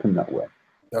happen that way.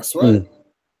 That's right.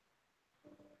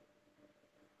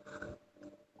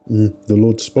 The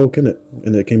Lord spoke in it,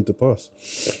 and it came to pass.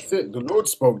 That's it. The Lord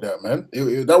spoke that, man.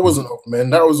 That wasn't of men.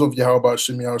 That was of Yahweh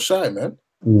Shemi Shai, man.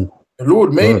 The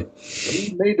Lord made it.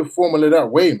 He made the formula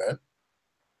that way, man.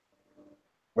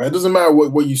 Right? It doesn't matter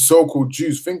what you so-called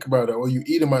Jews think about it or you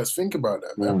Edomites think about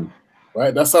that, man.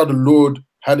 Right? That's how the Lord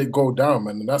had it go down,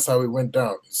 man, and that's how it went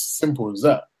down. It's simple as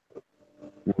that.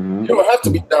 You don't have to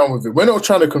be down with it. We're not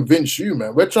trying to convince you,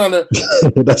 man. We're trying to...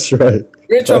 That's right.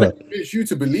 We're trying to convince you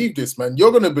to believe this, man. You're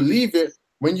going to believe it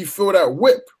when you feel that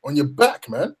whip on your back,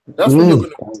 man. That's when you're going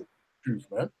to believe the truth,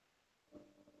 man.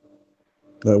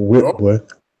 That whip, boy.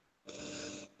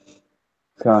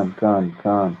 Can't.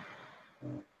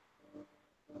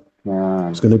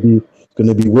 It's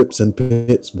gonna be whips and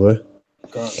pits, boy.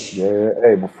 Yeah,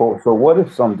 hey, so what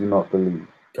if some do not believe?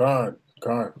 Can't.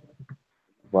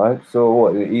 Right? So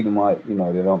what, the Edomite, you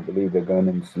know, they don't believe they're going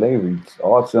into slavery.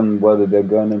 Ask them whether they're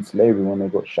going into slavery when they've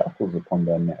got shackles upon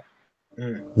their neck.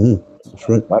 That's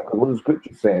right. Right? Because what does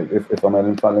scripture say? If I'm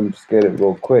in front, let me just get it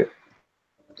real quick.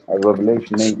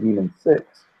 Revelation 18 and 6.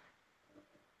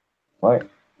 Right?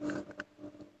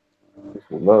 This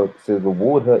Lord says,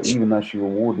 reward her even as she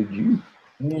rewarded you.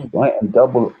 Right? And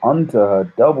double unto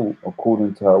her, double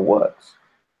according to her works.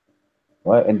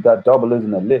 Right? And that double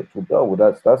isn't a literal double.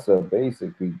 That's a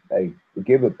basically, hey, we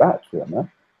give it back to her,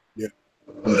 man. Yeah.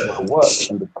 And her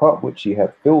works, and the cup which she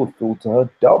had filled to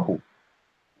her double.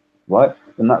 Right?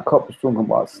 And that cup is talking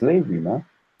about slavery, man.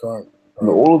 And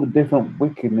all of the different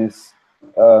wickedness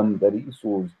that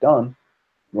Esau's done,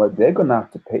 right, they're gonna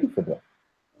have to pay for that.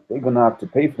 they're going to have to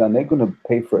pay for that. And they're going to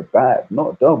pay for it bad,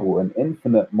 not double, an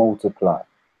infinite multiply.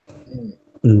 Right?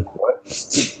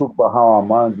 Let's talk about how our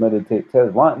minds meditate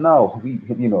terrors. Right now, we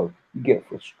get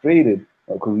frustrated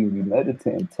because we be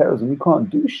meditating terrors and we can't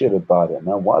do shit about it,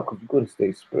 man. Why? Because we got to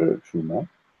stay spiritual, man.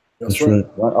 That's right.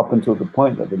 Up until the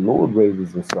point that the Lord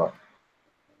raises us up.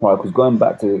 Right, because going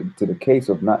back to the case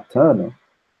of Nat Turner,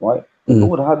 right, the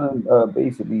Lord hadn't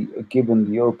basically given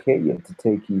the okay yet to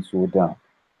take Esau down.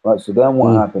 Right, so then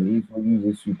what happened? Esau used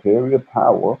his superior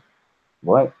power,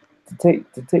 right, to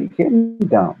take him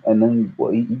down, and then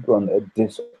he got a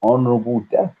dishonorable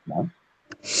death, man.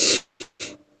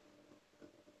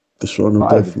 Dishonorable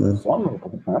death, man.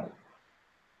 Dishonorable, man.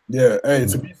 Yeah, hey,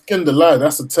 to be skinned alive,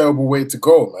 that's a terrible way to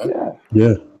go, man.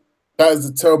 Yeah. That is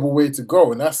a terrible way to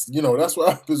go, and that's that's what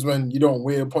happens when you don't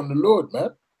wait upon the Lord,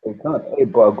 man. They can't. Hey,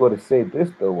 but I've got to say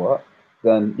this though, what?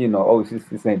 Then obviously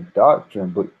this ain't doctrine,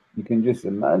 but you can just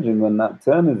imagine when that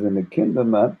Turner's in the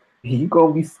kingdom, man, he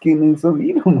gonna be skinning some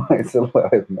Edomites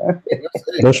alive, man.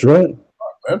 That's right,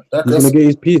 man. He's gonna get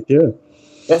his piece, yeah.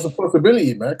 That's a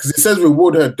possibility, man, because it says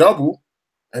reward her double,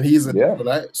 and he's an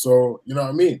Israelite, so you know what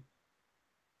I mean.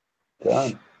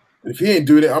 God. If he ain't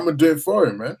doing it, I'm gonna do it for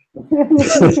him, man.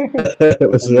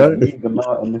 That's right. Leave them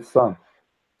out in the sun.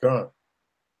 God.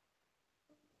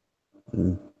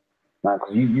 Man,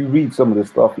 because you read some of the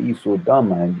stuff Esau done,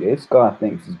 man. This guy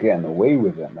thinks he's getting away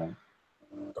with it, man.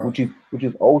 Which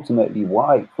is ultimately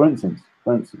why, for instance,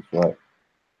 right?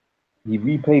 He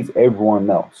repays everyone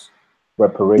else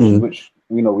reparations, which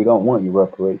we don't want your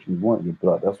reparations, we want your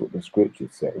blood. That's what the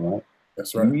scriptures say, right?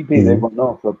 That's right. He repays everyone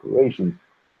else reparations.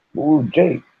 Well,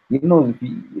 Jake, if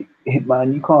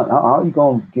man, you can't. How are you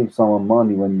gonna give someone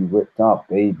money when you ripped out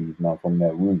babies now from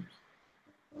their wombs?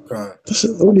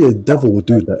 Only a devil would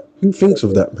do that. Who thinks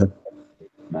of that,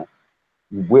 man?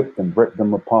 You whipped them, ripped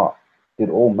them apart, did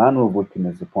all manner of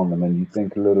wickedness upon them, and you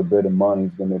think a little bit of money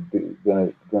is gonna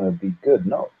be good?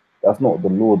 No, that's not what the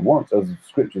Lord wants. As the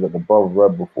scripture that the brother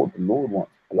read before, the Lord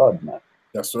wants blood, man.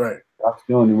 That's right. That's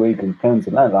the only way you can cleanse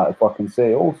the land. Like if I can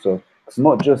say also, it's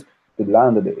not just the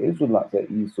land of the Israelites that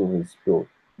Esau has spilled.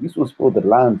 Esau spilled the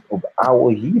land of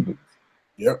our heathens.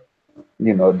 Yep.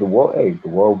 The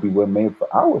world we were made for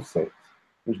our sakes,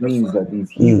 which means that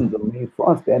these heathens are made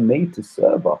for us. They're made to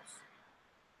serve us.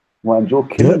 When you're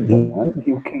killing them, man,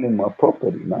 you're killing my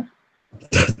property, man.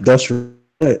 That's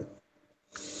right.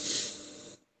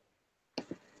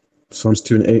 Psalms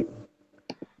 2 and 8.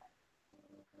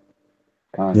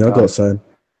 I got sign.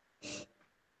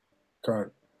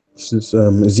 This is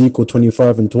Ezekiel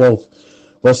 25 and 12.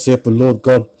 Thus saith the Lord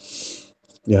God,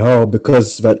 Yahweh,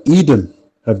 because that Edom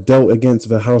have dealt against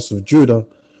the house of Judah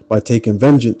by taking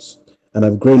vengeance, and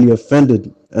have greatly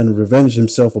offended and revenged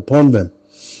himself upon them.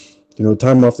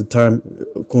 Time after time,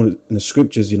 according in the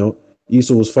scriptures,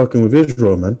 Esau was fucking with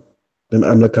Israel, man. Them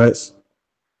Amalekites,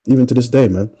 even to this day,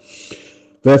 man.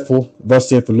 Therefore, thus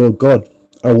saith the Lord God,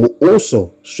 I will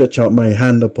also stretch out my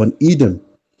hand upon Edom,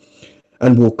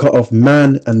 and will cut off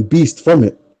man and beast from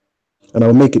it, and I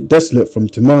will make it desolate from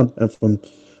Teman, and from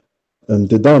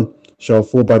Dedan shall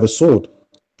fall by the sword.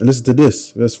 And listen to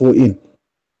this, verse 14.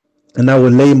 And I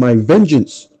will lay my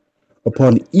vengeance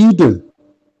upon Edom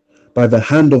by the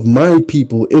hand of my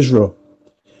people Israel,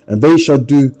 and they shall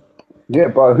do. Yeah,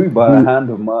 by who? By the hand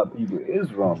of my people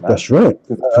Israel, man. That's right.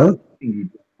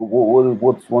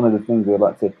 What's one of the things they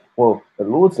like to say? Well, the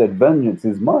Lord said, "Vengeance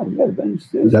is mine." Yeah,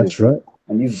 vengeance is. That's right.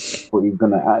 And he's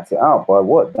going to act it out by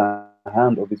what? The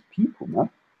hand of his people, man.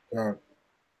 Yeah.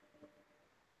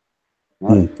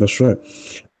 Right. That's right.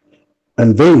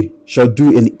 And they shall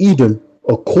do in Edom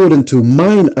according to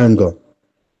mine anger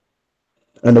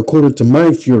and according to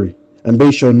my fury, and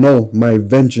they shall know my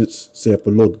vengeance, saith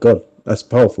the Lord God. That's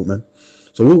powerful, man.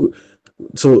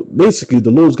 So basically,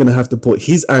 the Lord's going to have to put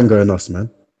his anger in us,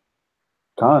 man.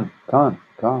 Can't.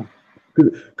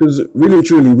 Because really and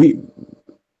truly,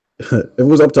 if it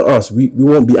was up to us, we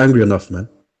won't be angry enough, man.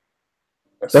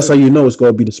 That's how you know it's got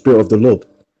to be the Spirit of the Lord.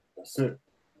 That's it.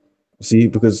 See,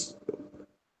 because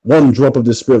one drop of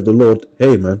the Spirit of the Lord,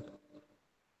 hey, man,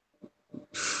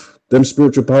 them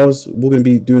spiritual powers, we're going to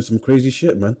be doing some crazy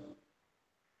shit, man.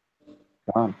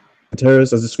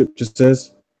 Terrorists, as the scripture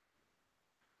says,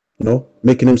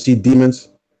 making them see demons.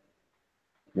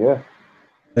 Yeah.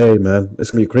 Hey, man,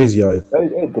 it's going to be crazy out here.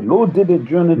 Hey, the Lord did it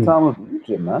during the time of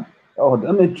Egypt, man. Oh,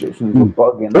 them Egyptians were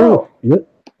bugging out. Yeah.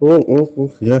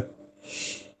 Oh, yeah.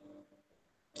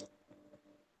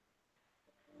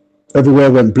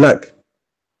 Everywhere went black.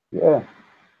 Yeah.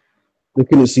 They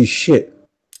couldn't see shit.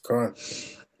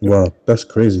 Correct. Wow, that's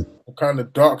crazy. What kind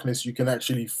of darkness you can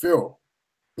actually feel.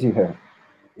 Yeah.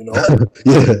 You know?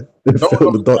 Yeah, they No felt the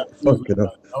one dark. Fucking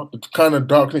hell. the kind of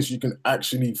darkness you can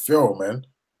actually feel, man.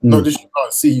 Not just you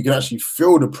can't see, you can actually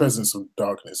feel the presence of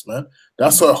darkness, man.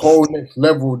 That's a whole next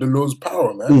level of the Lord's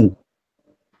power, man.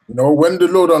 You know, when the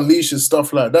Lord unleashes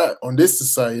stuff like that on this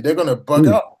society, they're gonna bug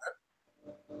out,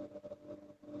 man.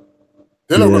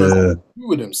 They're not gonna know what to do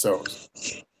with themselves.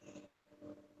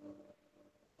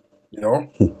 You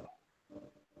know?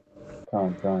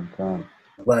 Calm.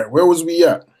 Right, where was we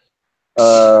at?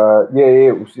 Yeah.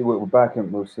 We're back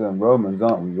in Romans,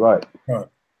 aren't we? Right. Huh.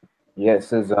 Yeah, it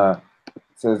says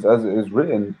as it is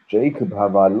written, Jacob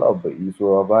have I loved, but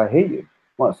Esau have I hated.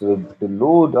 Right, so the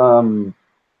Lord,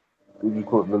 what do you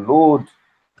call it? The Lord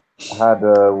had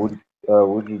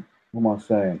what am I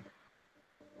saying?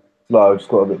 Like, I just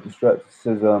got a bit distracted. It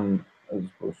says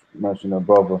as mentioned a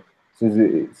brother. It says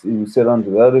it said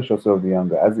unto the elder shall serve the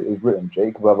younger, as it is written,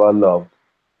 Jacob have I loved,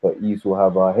 but Esau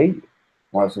have I hated.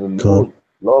 Right, so the Lord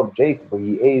loved Jacob, but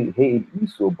he hated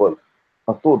Esau. But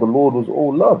I thought the Lord was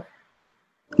all love.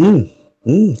 Cool.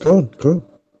 You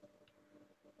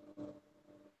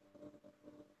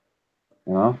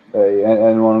know,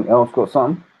 anyone else got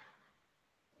something?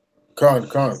 Can't.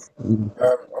 I've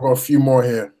got a few more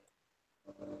here.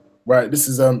 Right, this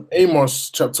is Amos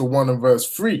chapter 1 and verse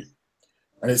 3.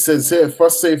 And it says here,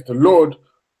 "Thus saith the Lord,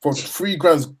 for 3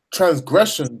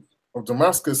 transgressions of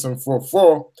Damascus and for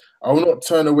 4, I will not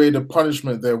turn away the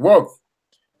punishment thereof."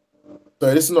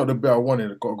 So this is not the bit I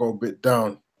wanted. I've got to go a bit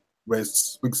down where it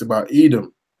speaks about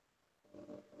Edom.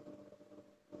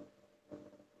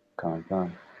 Calm.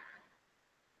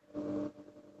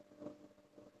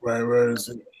 Right, where is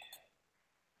it?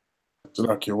 So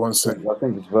like here, 1 second. I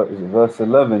think it's verse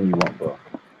 11 you want, bro.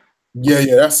 Yeah,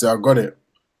 that's it. I got it.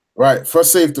 Right.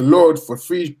 "First saith the Lord, for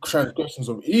 3 transgressions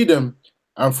of Edom,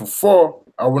 and for 4,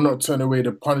 I will not turn away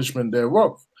the punishment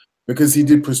thereof, because he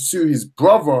did pursue his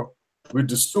brother with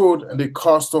the sword, and they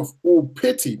cast off all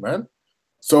pity," man.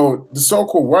 So the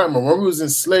so-called white man, when we was in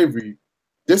slavery,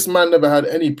 this man never had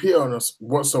any pity on us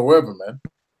whatsoever, man.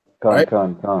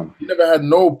 Calm. He never had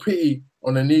no pity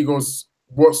on the Negroes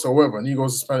whatsoever,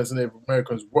 Negroes, Hispanics, and Native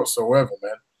Americans whatsoever,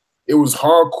 man. It was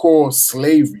hardcore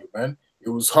slavery, man. It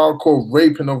was hardcore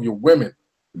raping of your women,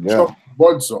 chopping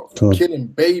buds off, killing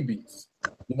babies,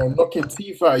 you know, knocking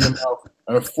teeth out of your mouth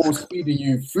and force feeding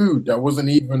you food that wasn't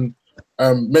even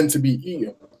meant to be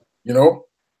eaten. You know,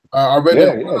 I read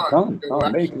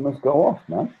making us go off,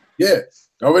 man. Yeah,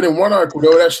 I read in one article they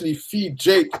would actually feed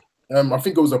Jake. I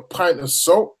think it was a pint of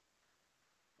salt.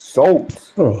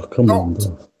 Salt. Oh, come on,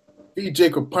 bro. Feed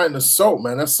Jake a pint of salt,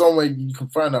 man. That's somewhere you can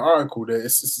find an article there.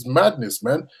 It's madness,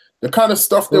 man. The kind of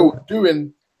stuff they were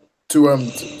doing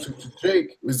to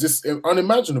Jake was just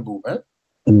unimaginable, man.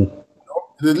 You know,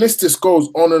 the list just goes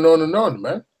on and on and on,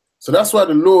 man. So that's why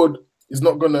the Lord is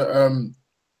not gonna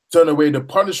turn away the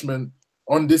punishment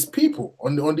on this people,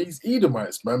 on these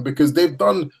Edomites, man, because they've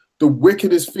done the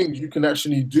wickedest things you can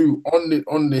actually do on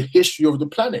the history of the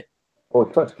planet. Or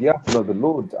touch the apple of the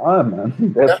Lord's eye, man.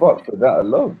 They're fucked for that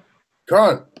alone.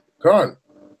 Can't. You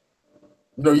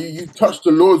know, you touch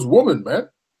the Lord's woman, man.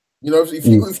 You know,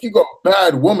 if you got a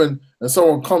bad woman and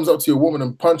someone comes up to your woman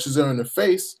and punches her in the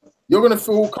face, you're gonna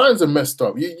feel all kinds of messed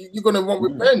up. You're gonna want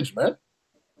revenge, man.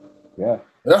 Yeah.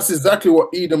 And that's exactly what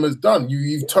Edom has done.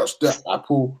 You've touched the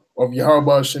apple of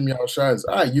Yahweh Hashem Yahshua's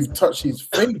eye. You've touched his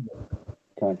finger.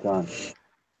 Can't.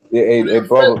 Yeah,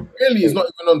 brother. Really, is not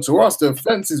even onto us. The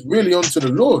offense is really onto the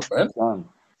Lord, man.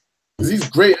 Because he's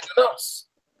greater than us.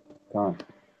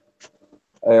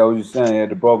 Hey, I was just saying,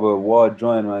 the brother Ward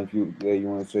joined, man. If you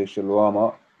want to say shalom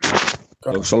up.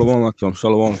 Shalom, Akim.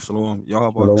 Shalom.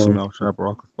 Yahweh Hashem Yahshua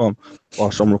Barakah.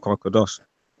 Hashem Rukakadas.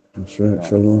 That's right.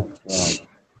 Shalom.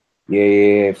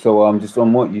 Yeah. So just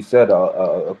on what you said,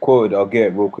 I quoted. I'll get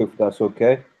it real quick if that's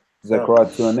okay. Zechariah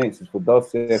 2:8 says, "For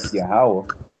thus saith Yahweh,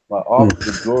 but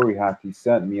after the glory hath he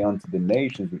sent me unto the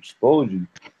nations which expose you,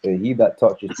 that he that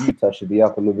toucheth you toucheth the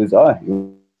apple of his eye."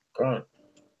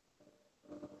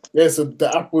 Yeah, so the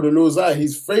apple of the Lord's eye,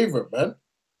 his favorite, man.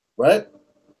 Right?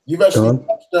 You've actually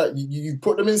touched that. You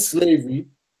put them in slavery,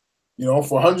 you know,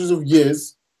 for hundreds of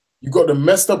years. You got them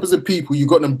messed up as a people. You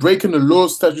got them breaking the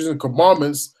laws, statutes, and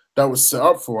commandments that was set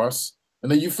up for us.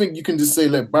 And then you think you can just say,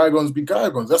 let bygones be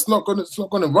bygones. It's not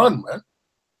gonna run, man.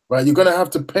 Right? You're gonna have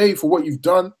to pay for what you've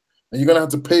done, and you're gonna have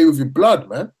to pay with your blood,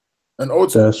 man. And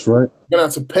ultimately, that's right. You're gonna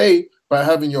have to pay by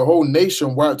having your whole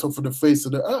nation wiped off of the face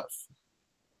of the earth.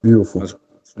 Beautiful.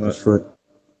 That's right.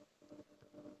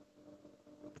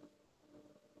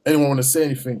 Anyone want to say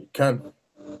anything? You can.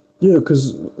 Yeah,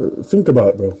 because think about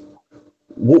it, bro.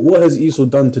 What has Esau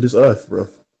done to this earth, bro?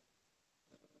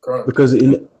 Correct. Because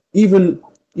even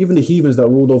the heathens that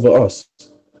ruled over us,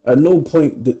 At no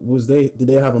point did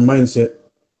they have a mindset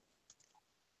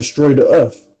destroy the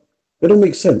earth. It don't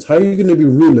make sense. How are you going to be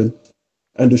ruling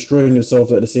and destroying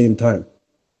yourself at the same time?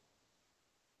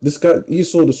 This guy, you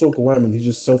saw the so-called white man, he's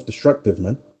just self-destructive,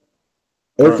 man.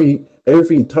 Everything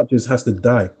he touches has to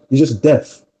die. He's just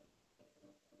death.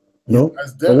 No?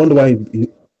 No wonder why he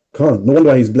can't. No wonder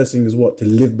why his blessing is what? To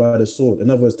live by the sword. In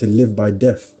other words, to live by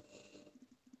death.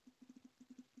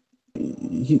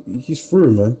 He's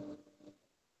through, man.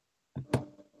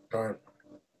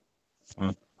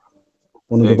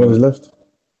 One of the brothers left.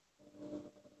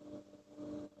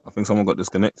 I think someone got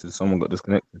disconnected.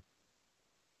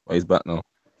 But he's back now.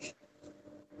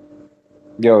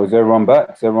 Yo, is everyone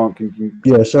back? Is everyone can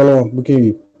Yeah, shalom. We can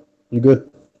you. You good?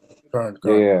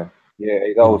 Yeah.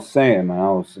 I was saying, man.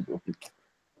 I was saying,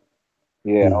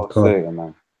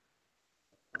 man.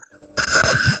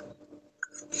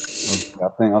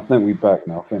 I think we back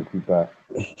now. All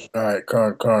right,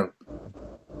 Khan.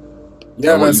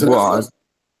 Yeah, man. So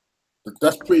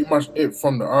that's pretty much it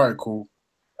from the article.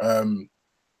 So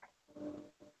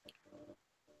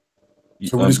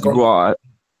we just bro,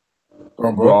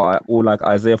 all like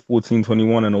Isaiah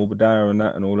 14:21 and Obadiah and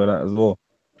that and all of that as well.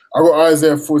 I got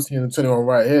Isaiah 14 and 21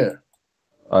 right here.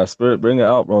 Spirit, bring it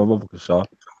out, bro.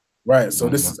 Right, so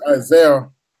this is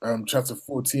Isaiah chapter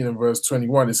 14 and verse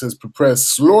 21. It says, prepare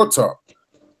slaughter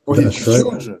for his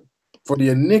children, for the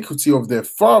iniquity of their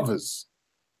fathers,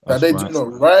 that they do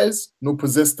not rise, nor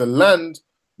possess the land,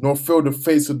 nor fill the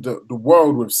face of the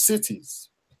world with cities.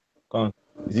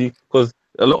 Because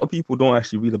a lot of people don't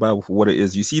actually read the Bible for what it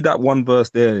is. You see that one verse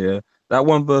there, yeah? That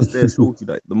one verse there shows you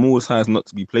that the Most High is not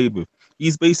to be played with.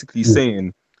 He's basically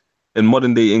saying, in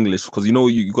modern day English, because you know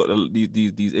you got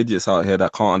these idiots out here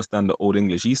that can't understand the old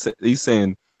English. He's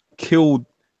saying, kill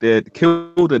their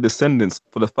descendants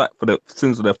for the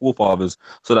sins of their forefathers,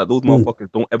 so that those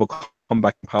motherfuckers don't ever come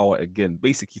back in power again.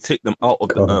 Basically, take them out of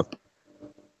the earth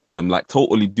and like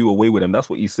totally do away with them. That's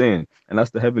what he's saying, and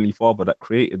that's the Heavenly Father that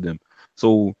created them.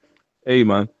 So, hey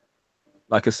man,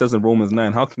 like it says in Romans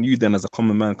 9, how can you then, as a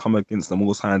common man, come against the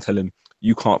Most High and tell him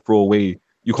you can't do away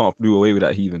with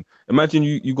that heathen? Imagine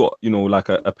you got, like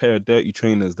a pair of dirty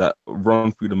trainers that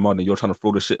run through the mud and you're trying to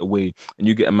throw the shit away, and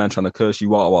you get a man trying to curse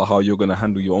you out about how you're going to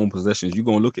handle your own possessions. You're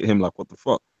going to look at him like, what the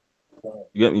fuck?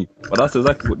 You get me? But that's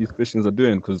exactly what these Christians are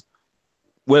doing, because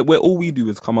where all we do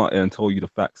is come out here and tell you the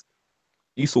facts.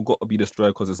 Esau got to be destroyed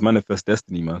because it's manifest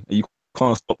destiny, man. And you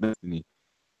can't stop destiny.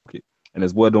 Okay. And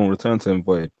his word don't return to him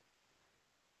void.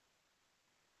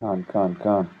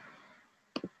 Con.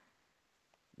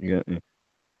 You get me?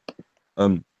 Yeah,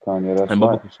 that's and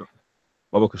right.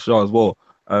 Baba Kashar as well.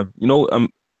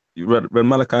 You read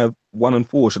Malachi 1 and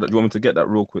 4. Do you want me to get that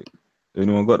real quick?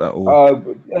 Anyone got that? Or?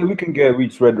 Yeah, we can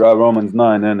reach read Romans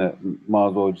 9, innit? Might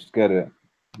as well just get it.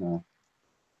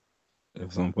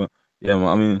 At some point. Yeah, man,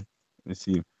 I mean, let's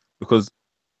see. Because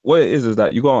what it is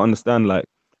that you gotta understand, like,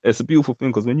 it's a beautiful thing,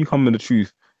 because when you come in the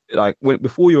truth, like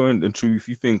before you're in the truth,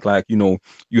 you think like, you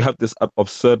have this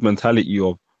absurd mentality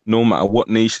of no matter what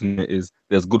nation it is,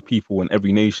 there's good people in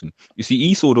every nation. You see,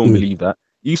 Esau don't believe that.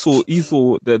 Esau,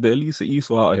 the elites of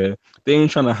Esau out here, they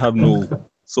ain't trying to have no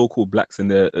so-called blacks in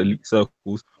their elite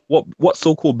circles. What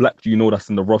so-called black do you know that's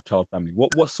in the Rothschild family?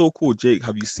 What so-called Jake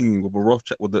have you seen with a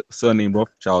Rothschild, with the surname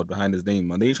Rothschild behind his name,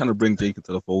 man? They ain't trying to bring Jake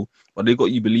into the fold, but they got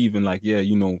you believing like, yeah,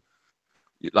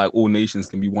 like all nations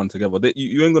can be one together.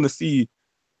 You ain't gonna see,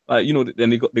 like, then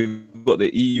they got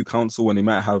the EU Council, and they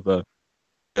might have an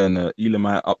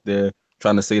Elamite up there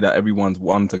trying to say that everyone's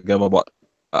one together, but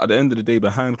at the end of the day,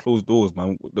 behind closed doors,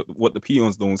 man, what the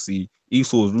peons don't see,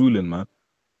 Esau's ruling, man.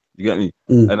 You get me?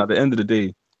 And at the end of the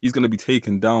day, he's gonna be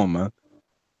taken down, man.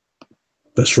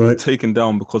 That's right. Taken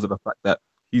down because of the fact that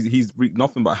he's wreaked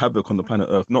nothing but havoc on the planet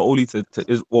Earth, not only to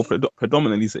Israel, well,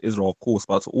 predominantly to Israel, of course,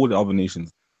 but to all the other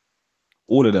nations,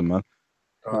 all of them, man.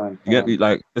 You get me?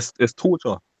 Like, it's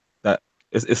torture, that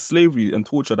it's slavery and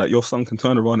torture that your son can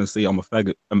turn around and say I'm a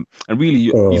faggot, and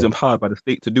really he's empowered by the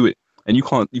state to do it, and you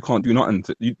can't do nothing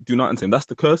to him. That's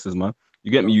the curses, man.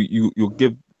 You get me? You'll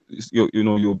give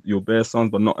your bare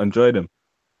sons but not enjoy them.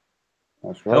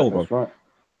 That's right. Hell, that's bro. right.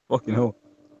 Fucking hell.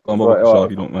 That's right.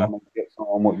 If you don't, man. I'm gonna get some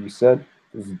on what you said.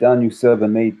 This is Daniel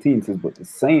 7:18 says, but the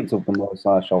saints of the Most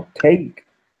High shall take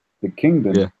the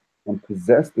kingdom and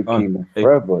possess the kingdom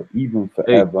forever, even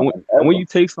forever and ever. And when you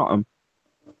take something,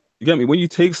 you get me? When you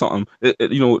take something,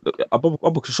 above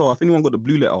Kishore, if anyone got the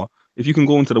blue letter, if you can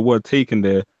go into the word take in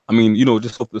there, I mean,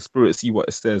 just off the spirit, see what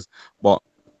it says. But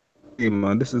hey,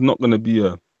 man, this is not going to be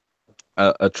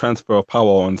a transfer of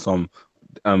power on some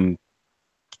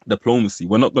diplomacy.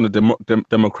 We're not going to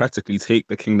democratically take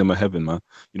the kingdom of heaven, man.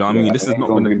 You know what I mean? This is not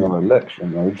going to be no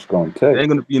election, man. We're just going to take. There ain't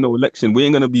going to be no election. We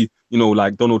ain't going to be, you know,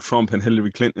 like Donald Trump and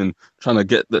Hillary Clinton trying to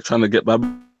get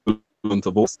Babylon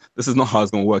to vote. This is not how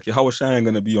it's going to work. How is Shine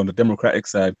going to be on the Democratic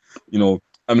side? You know,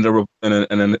 I mean,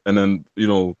 and then you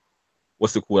know,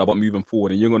 what's it called, about moving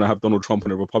forward, and you're going to have Donald Trump on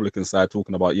the Republican side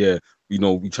talking about, yeah, you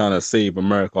know, we trying to save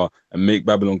America and make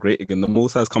Babylon great again. The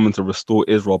Most High is coming to restore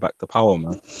Israel back to power,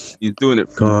 man. He's doing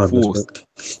it through force,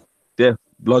 death,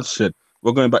 bloodshed.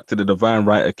 We're going back to the divine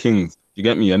right of kings. You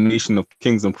get me? A nation of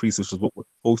kings and priests, which is what we're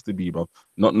supposed to be, bro.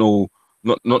 Not no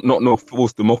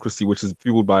false democracy, which is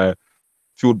fueled by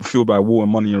war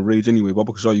and money and rage anyway. But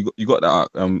because you got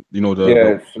that, you know,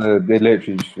 they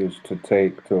literally just to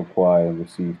take, to acquire,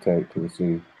 receive, take, to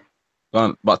receive.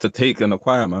 But to take and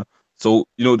acquire, man. So,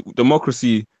 you know,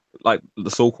 democracy, like the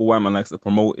so-called white man likes to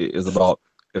promote it, is about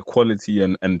equality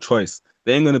and choice.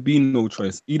 There ain't gonna be no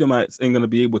choice. Edomites ain't gonna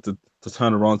be able to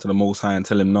turn around to the Most High and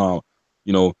tell him, now,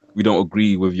 you know, we don't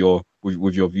agree with your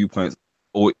viewpoints,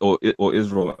 or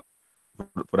Israel,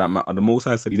 for that matter. The Most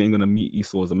High said he ain't gonna meet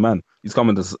Esau as a man. He's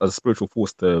coming as a spiritual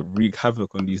force to wreak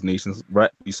havoc on these nations,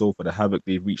 rightly so, for the havoc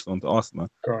they've reached onto us, man.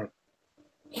 You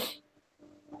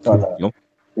know?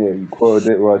 Yeah, you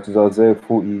quoted it right. It's Isaiah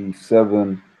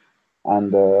 47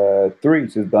 and 3.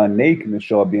 It says, "Thy nakedness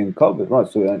shall be uncovered." Right.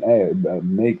 So,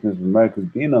 nakedness of America is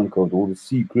being uncovered. All the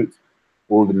secrets,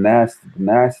 all the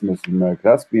nastiness of America,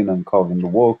 that's being uncovered, and the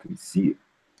world can see it.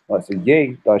 Right. So,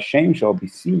 yea, thy shame shall be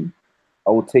seen.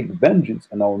 I will take vengeance,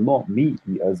 and I will not meet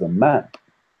thee as a man.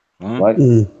 Right.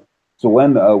 So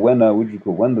when the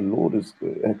Lord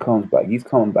comes back, he's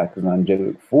coming back as an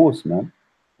angelic force, man.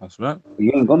 That's right.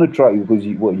 You ain't gonna try, because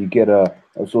you get I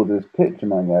saw this picture,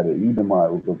 man. You had an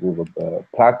Edomite with a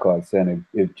placard saying,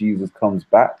 if Jesus comes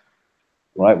back,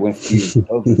 right, when Jesus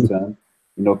does return,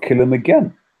 you know, kill him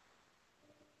again.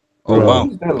 Oh wow!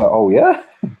 They're like, oh yeah.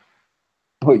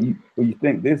 But you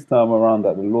think this time around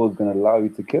that the Lord's gonna allow you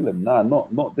to kill him? Nah,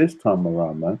 not this time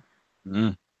around, man.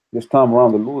 This time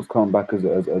around, the Lord's come back as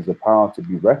a power to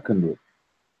be reckoned with.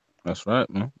 That's right,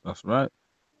 man. That's right.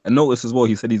 And notice as well,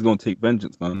 he said he's going to take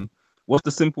vengeance, man. What's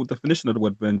the simple definition of the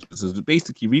word vengeance? Is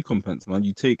basically recompense, man.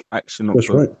 You take action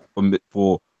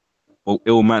for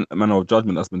ill manner of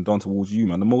judgment that's been done towards you,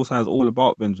 man. The Most High is all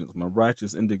about vengeance, man.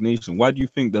 Righteous indignation. Why do you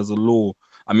think there's a law?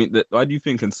 I mean, why do you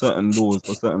think in certain laws,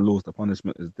 the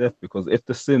punishment is death? Because if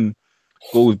the sin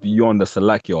goes beyond the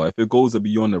salakia, if it goes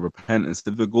beyond the repentance,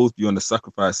 if it goes beyond the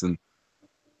sacrificing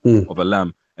of a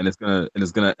lamb, and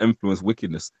it's gonna influence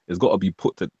wickedness, it's got to be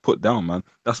put down, man.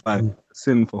 That's why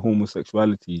sin for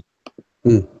homosexuality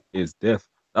is death.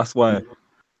 That's why,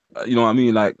 you know what I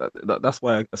mean, like that's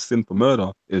why a sin for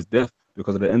murder is death,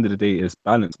 because at the end of the day, it's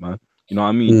balance, man. You know what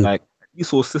I mean? Like,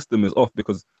 Esau's system is off,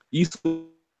 because Esau's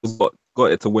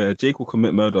got it to where Jake will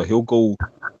commit murder, he'll go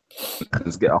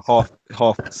and get a half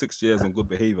 6 years on good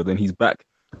behavior, then he's back,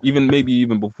 maybe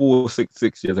even before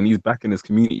six years, and he's back in his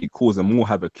community causing more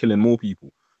havoc, killing more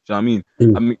people. Do you know what I mean?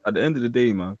 I mean, at the end of the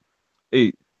day, man,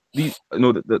 hey, the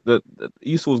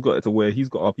Esau's got it to where he's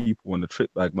got our people on the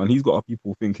trick bag, man. He's got our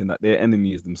people thinking that their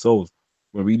enemy is themselves,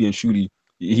 when really and truly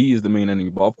he is the main enemy.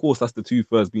 But of course, that's the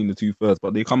 2/3 being the 2/3.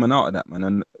 But they're coming out of that, man,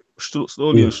 and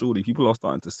slowly and surely, people are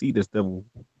starting to see this devil.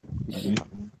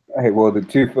 Hey, well, the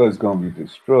 2/3 gonna be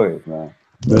destroyed, man.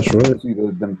 That's right. See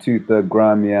them 2/3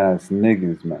 grimy ass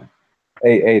niggas, man.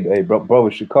 Hey,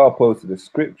 brother Shakar posted a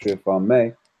scripture, if I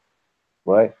may,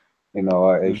 right? You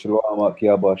know, Shalom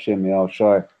Akiyaba Hashem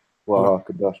Yahshai Wa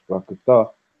Hakadosh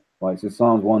Barakatah. Right, so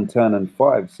Psalms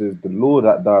 110:5 says, "The Lord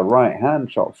at thy right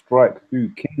hand shall strike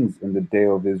through kings in the day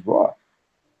of his wrath.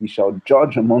 He shall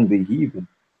judge among the heathen.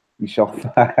 He shall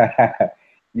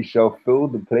fill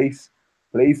the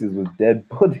places with dead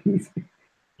bodies.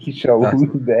 He shall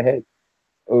wound the head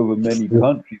over many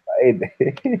countries."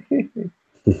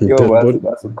 Yo,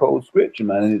 that's a cold scripture,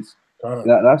 man. And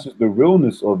that's just the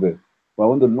realness of it. But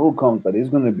when the Lord comes, there's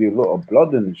going to be a lot of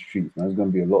blood in the streets, man. There's going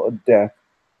to be a lot of death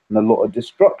and a lot of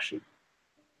destruction.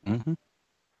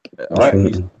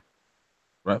 Rightly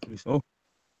so.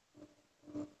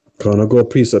 I got a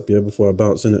precept here before I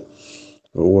bounce in it.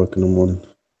 Got work in the morning.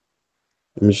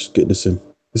 Let me just get this in.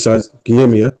 Can you hear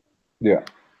me? Yeah.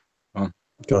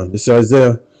 This is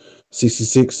Isaiah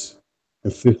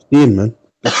 66:15, man.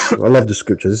 I love the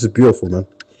scripture. This is beautiful, man.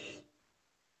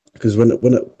 Because when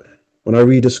I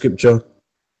read the scripture,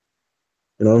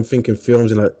 you know, I'm thinking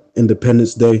films like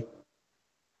Independence Day.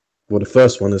 Well, the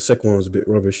first one, the second one was a bit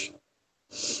rubbish.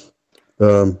 What's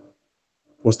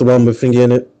the one with Thingy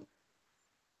in it?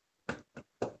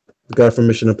 The guy from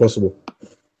Mission Impossible.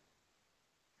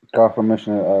 Guy from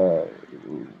Mission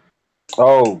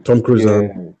Oh, Tom Cruise.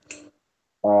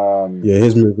 yeah,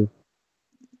 his movie.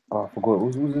 Oh, I forgot.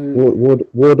 What was it?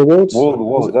 War of the Worlds? War of the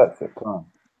Worlds, that's it. Come on.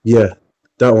 Yeah,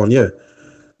 that one, yeah.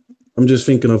 I'm just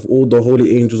thinking of all the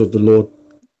holy angels of the Lord.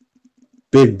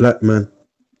 Big black man,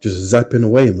 just zapping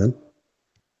away, man.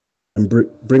 And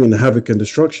bringing havoc and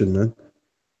destruction, man.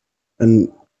 And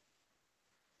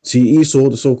see, Esau,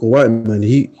 the so-called white man,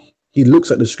 he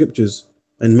looks at the scriptures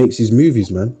and makes his movies,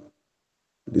 man.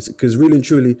 Because really and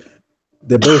truly,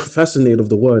 they're both fascinated of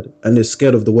the word and they're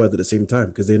scared of the word at the same time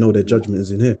because they know their judgment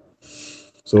is in here.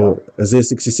 So Isaiah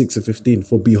 66:15,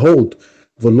 for behold,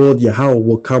 the Lord Yahweh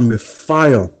will come with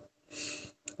fire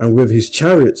and with his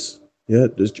chariots. Yeah,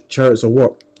 the chariots are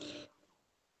what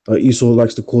Esau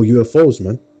likes to call UFOs,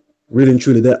 man. Really and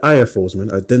truly, they're IFOs,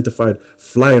 man. Identified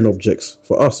flying objects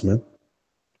for us, man.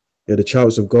 Yeah, the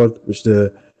chariots of God, which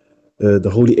the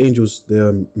holy angels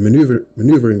they're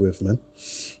maneuvering with, man.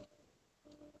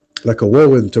 Like a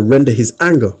whirlwind to render his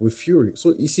anger with fury.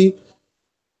 So you see,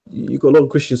 you got a lot of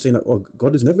Christians saying that, oh,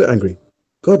 God is never angry.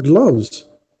 God loves.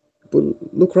 But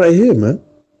look right here, man.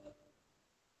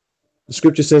 The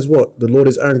scripture says what? The Lord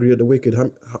is angry at the wicked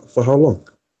for how long?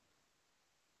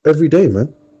 Every day,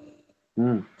 man.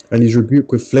 And he's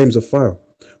rebuked with flames of fire.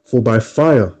 For by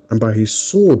fire and by his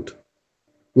sword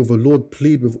will the Lord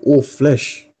plead with all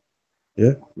flesh.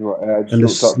 Yeah? Right, and the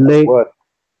snake.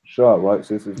 Sure, right?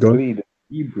 So this is plead in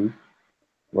Hebrew.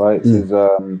 Right? It says,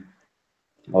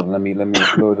 let me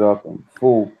load it up in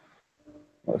full.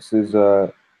 It says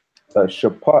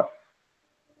Shapat.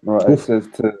 Right, it says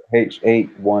to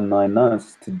H8199, it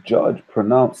says to judge,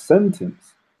 pronounce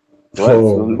sentence. Right,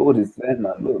 so the Lord is saying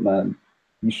that, look, man,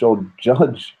 you shall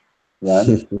judge,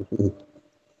 man.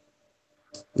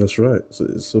 That's right.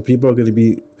 So people are going to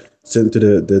be sent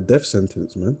to the death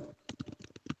sentence, man.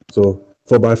 So,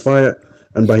 for by fire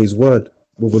and by his word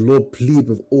will the Lord plead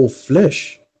with all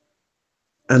flesh,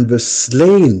 and the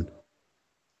slain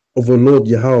of the Lord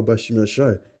Yahweh Bashim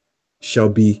Shai shall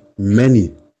be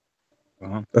many.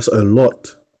 That's a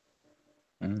lot.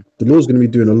 The Lord's going to be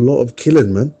doing a lot of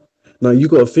killing, man. Now, you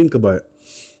got to think about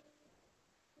it.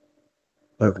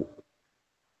 Like,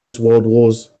 world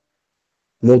wars,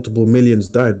 multiple millions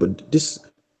died, but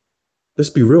let's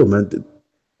be real, man.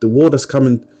 The war that's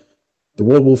coming, the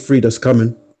World War III that's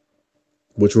coming,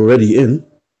 which we're already in,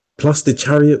 plus the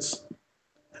chariots,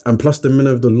 and plus the men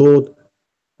of the Lord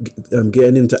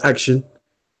getting into action.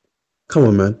 Come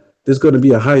on, man. There's going to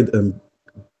be a high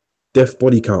death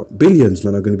body count. Billions,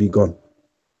 man, are going to be gone.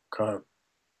 God.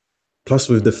 Plus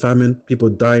with the famine, people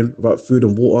dying without food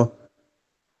and water,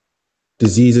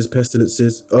 diseases,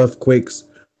 pestilences, earthquakes,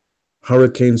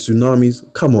 hurricanes,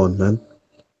 tsunamis. Come on, man.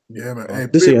 Yeah, man. Hey,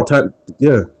 this ain't a time.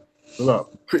 Yeah.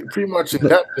 Look, pretty much in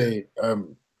that day,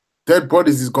 dead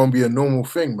bodies is gonna be a normal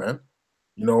thing, man.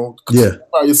 You know, yeah.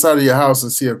 Out your side of your house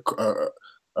and see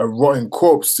a rotten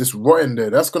corpse just rotting there.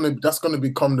 That's gonna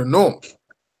become the norm.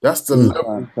 That's the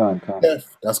level of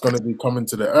death that's gonna be coming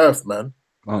to the earth, man.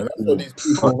 And that's what these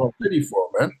people are not ready for,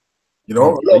 man. You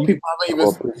know, a lot of people haven't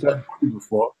even seen dead body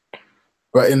before.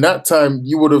 But in that time,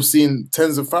 you would have seen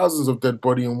tens of thousands of dead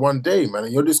body in one day, man.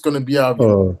 And you're just gonna be out.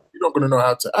 You're not gonna know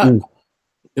how to act.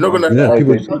 You're not gonna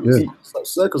know such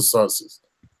circumstances.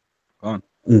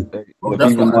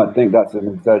 People might think that's an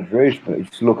exaggeration, but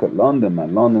if you look at London,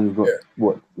 man, London's got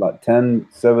what, like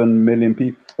 7 million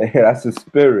people. That's a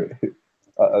spirit.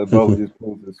 Bro, just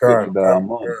posted a picture that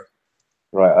I'm on.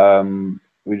 Right,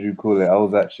 what do you call it? I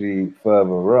was actually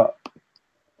further up,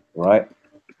 right?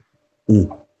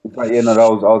 But I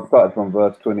was started from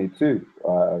verse 22,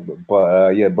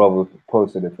 yeah, brother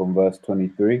posted it from verse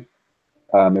 23.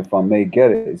 If I may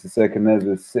get it, it's the second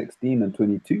Ezra 16 and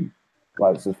 22.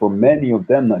 Right, so for many of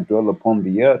them that dwell upon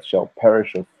the earth shall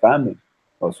perish of famine.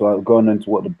 So I'm going into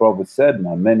what the brother said,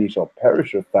 man. Many shall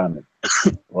perish of famine,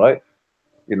 right?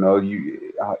 You know,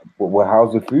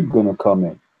 how's the food gonna come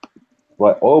in?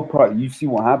 Right, oil price. You see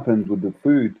what happens with the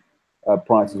food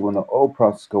prices when the oil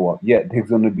prices go up. Yeah, there's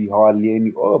gonna be hardly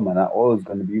any oil, man. That oil is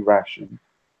gonna be rationed.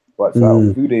 Right, so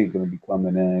our food ain't gonna be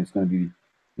coming in. It's gonna be,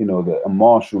 you know, the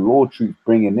martial law troops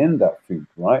bringing in that food,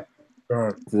 right?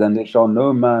 So then there shall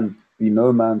be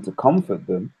no man to comfort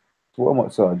them.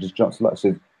 So I just jumped like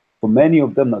says, for many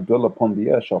of them that dwell upon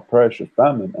the earth shall perish of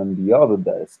famine, and the other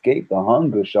that escape the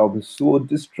hunger shall the sword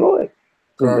destroy.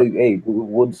 So, hey,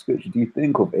 what scripture do you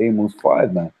think of? Amos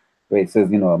 5, man, where it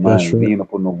says, you know, a man leaning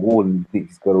up on the wall and he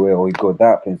thinks he's got away, or he got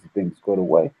that place, he thinks he's got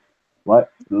away, right?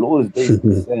 The Lord is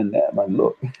basically saying that, man,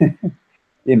 look,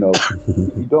 you know,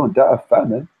 if you don't die of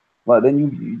famine, right, then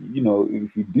you know,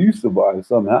 if you do survive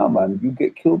somehow, man, you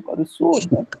get killed by the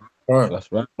sword, man.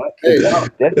 That's right.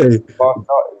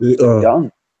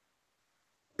 Young.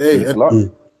 Hey, It's like,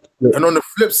 and on the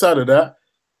flip side of that,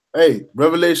 hey,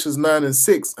 Revelations 9 and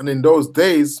 6, and in those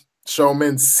days shall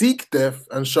men seek death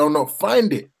and shall not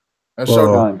find it, and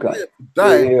shall not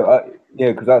die.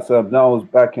 Yeah, because that's that was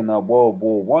back in World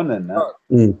War One and that,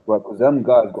 right? Because them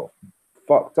guys got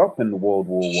fucked up in the World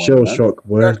War One. Shell shock,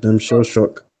 boy. Them shell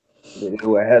shock. They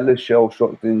were hella shell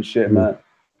shocked and shit, man.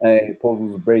 And Paul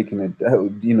was breaking it.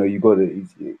 You know, you got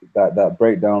that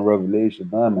breakdown Revelation,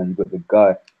 man. You got the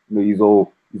guy. You know,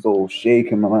 he's all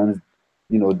shaking, man.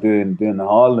 You know, doing the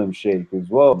Harlem Shake as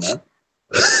well, man.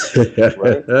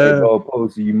 Right?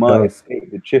 Opposed to you might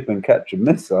escape the chip and catch a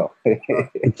missile.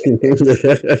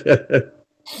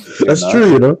 That's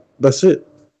true, you know. That's it.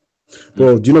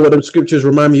 Bro, do you know what them scriptures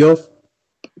remind me of?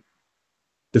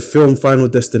 The film Final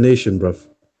Destination, bruv.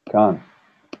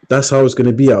 That's how it's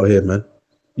gonna be out here, man.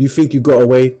 You think you got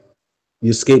away,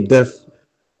 you escaped death,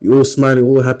 you're all smiling,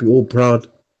 all happy, all proud.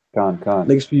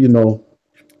 Next thing you know,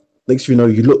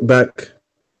 you look back,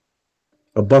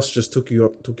 a bus just took your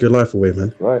life away,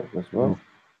 man. That's right.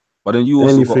 But then you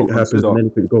also anything happens and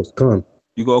anything goes.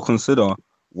 You gotta consider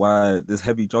why this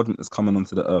heavy judgment is coming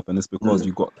onto the earth, and it's because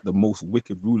you got the most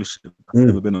wicked rulership that's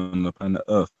ever been on the planet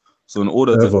Earth. So in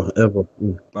order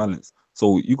to balance,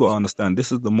 so you gotta understand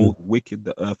this is the most wicked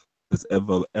the earth has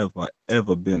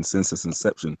ever been since its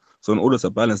inception. So in order to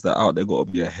balance that out, there gotta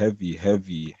be a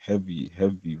heavy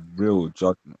real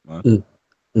judgment, man.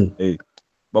 Hey,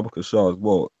 Baba Kashar as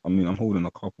well. I mean, I'm holding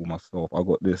a couple myself. I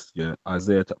got this,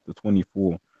 Isaiah chapter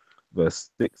 24, verse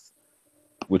 6,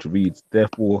 which reads,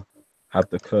 "Therefore have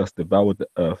the curse devoured the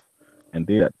earth, and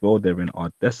they that dwell therein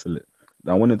are desolate."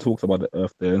 Now, when it talks about the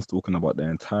earth, there it's talking about the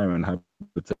entire inhabited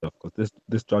earth, because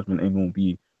this judgment ain't gonna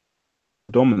be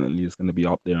predominantly. It's gonna be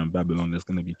up there in Babylon. There's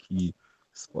gonna be key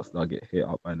spots that get hit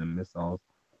up by the missiles.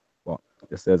 But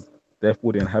it says,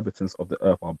 "Therefore the inhabitants of the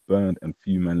earth are burned, and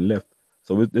few men left."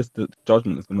 So with this, the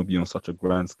judgment is going to be on such a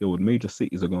grand scale. Major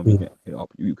cities are going to be getting hit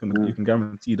up. You can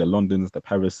guarantee the Londons, the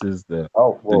Parises,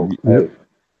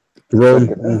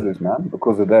 Rome, man,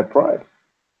 because of their pride.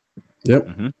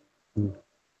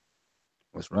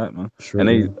 That's right, man. Sure,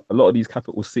 and a lot of these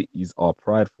capital cities are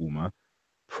prideful, man.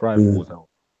 Prideful as hell.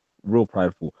 Real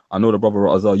prideful. I know the brother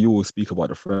Razal, you always speak about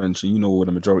the French, and you know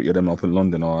the majority of them up in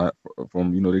London are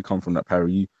from, you know, they come from that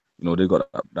Paris, you know, they got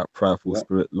that prideful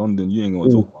spirit. London, you ain't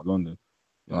going to talk about London.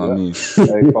 You know what I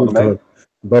mean?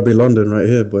 Bobby London right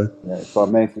here, boy. If I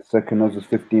may, 2 Kings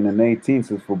 15 and 18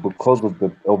 says, "For because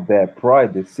of their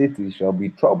pride, the cities shall be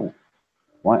troubled,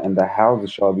 right? And the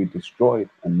houses shall be destroyed,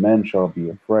 and men shall be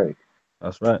afraid."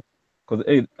 That's right. Because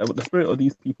the spirit of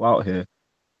these people out here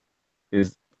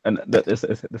is, and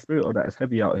the spirit of that is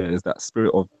heavy out here, is that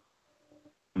spirit of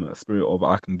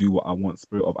I can do what I want,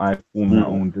 spirit of I form my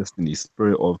own destiny,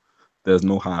 spirit of there's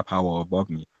no higher power above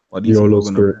me. But these people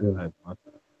are gonna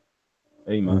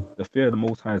hey man, the fear of the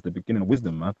Most High is the beginning of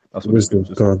wisdom, man. That's what wisdom,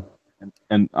 the scripture says.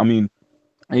 And I mean,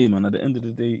 hey man, at the end of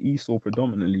the day, Esau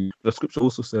predominantly, the scripture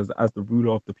also says that as the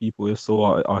ruler of the people is, so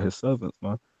are his servants,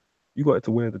 man. You got it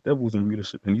to where the devil's in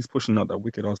rulership and he's pushing out that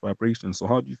wicked ass vibration. So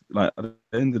how do you, like, at the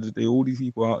end of the day, all these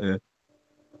people out here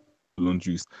on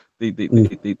juice, they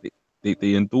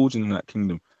indulge in that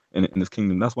kingdom, in this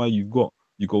kingdom. That's why you go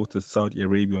to Saudi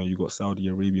Arabia and you got Saudi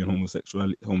Arabian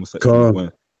homosexuality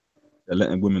where they're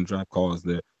letting women drive cars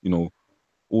there, you know,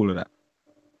 all of that.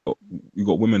 You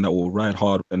got women that will ride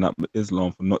hard in that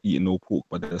Islam for not eating no pork,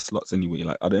 but they're sluts anyway.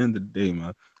 Like, at the end of the day,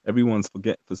 man, everyone's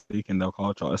forsaking their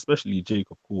culture, especially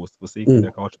Jake, of course, forsaking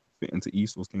their culture to fit into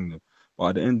Esau's kingdom. But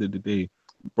at the end of the day,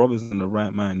 brothers in the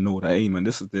right mind know that, hey, man,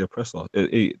 this is the oppressor.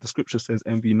 The scripture says,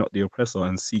 "Envy not the oppressor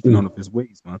and seek none of his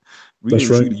ways," man. Really and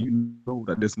truly, you know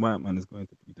that this white man is going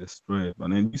to be destroyed,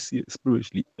 man. And you see it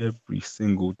spiritually every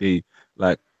single day.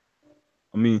 Like,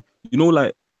 I mean, you know,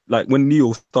 like when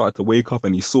Neo started to wake up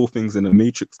and he saw things in the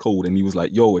Matrix code and he was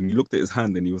like, yo, and he looked at his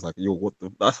hand and he was like, yo, what the,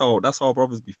 that's how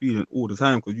brothers be feeling all the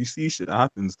time, because you see shit that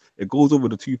happens, it goes over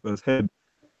the two-person's head.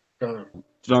 Do you know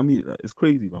what I mean? It's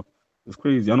crazy, bro. It's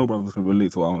crazy. I know brothers can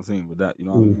relate to what I'm saying with that, you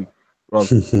know what I mean? Bro,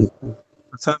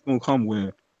 the time gonna come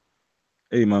where,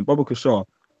 hey man, Baba Kashar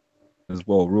as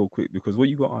well, real quick, because what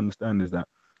you gotta understand is that,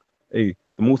 hey,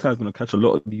 the Most High is gonna catch a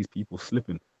lot of these people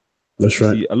slipping. That's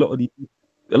right. See, a lot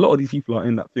of these people are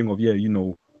in that thing of, yeah, you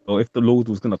know, if the Lord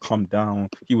was gonna come down,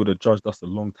 he would have judged us a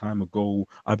long time ago.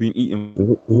 I've been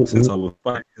eating since I was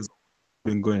 5 years old,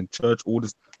 been going to church, all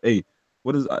this. Hey,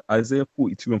 what is Isaiah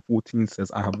 42 and 14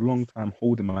 says, "I have long time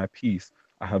holding my peace.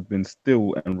 I have been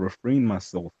still and refrained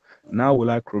myself. Now will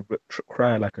I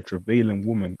cry like a travailing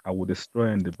woman. I will destroy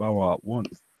and devour at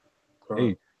once."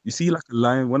 Hey, you see, like a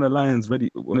lion, when a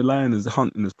lion is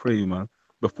hunting his prey, man,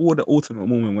 before the ultimate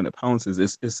moment when it pounces,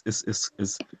 it's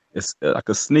like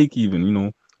a snake, even, you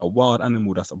know, a wild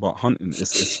animal that's about hunting.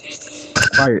 It's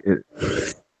quiet. It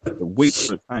waits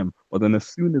for time, but then as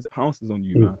soon as it pounces on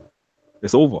you, man,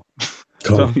 it's over.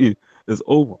 Tell you, it's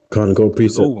over. Can't go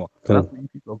precept. It's over. That's what you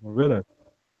people have to realize.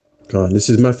 This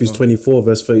is Matthew 24,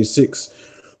 verse 36.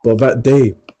 But that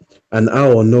day and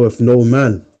hour knoweth no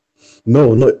man,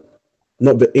 no,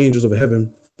 not the angels of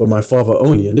heaven, but my Father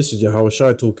only. And this is Yahweh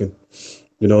Shai talking.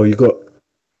 You know, you got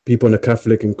people in the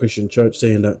Catholic and Christian church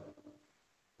saying that,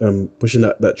 pushing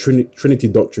that Trinity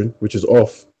doctrine, which is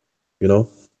off. You know,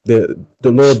 the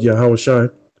Lord Yahweh Shai,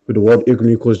 who the world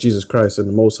ignorantly calls Jesus Christ, and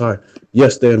the Most High.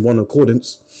 Yes, they're in one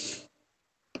accordance,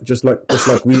 just like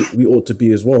we ought to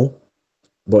be as well.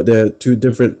 But they're two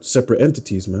different separate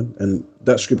entities, man. And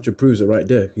that scripture proves it right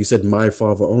there. He said, "My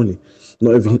Father only."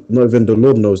 Not even the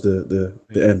Lord knows the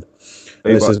end.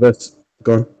 And it says,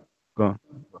 go on.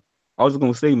 I was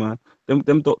gonna say, man,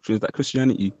 them doctrines, that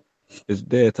Christianity is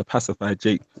there to pacify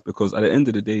Jake, because at the end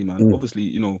of the day, man, obviously,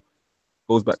 you know,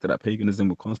 goes back to that paganism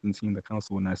with Constantine, the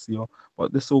Council of Nicaea.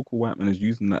 But this so-called white man is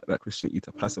using that Christianity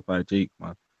to pacify Jake,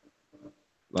 man.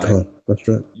 Like, that's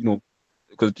right. You know,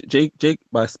 because Jake in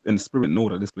the spirit know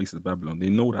that this place is Babylon. They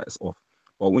know that it's off.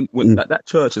 But when that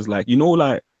church is like,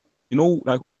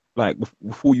 like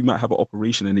before you might have an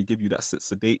operation and they give you that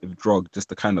sedative drug just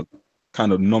to kind of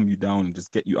numb you down and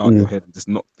just get you out of your head and just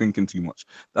not thinking too much.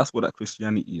 That's what that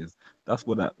Christianity is. That's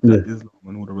what that Islam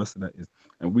and all the rest of that is.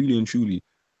 And really and truly,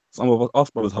 some of us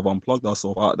brothers have unplugged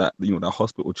ourselves out of that, you know, that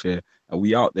hospital chair, and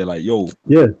we out there like, yo,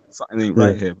 something ain't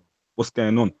right here. What's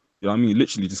going on? You know what I mean?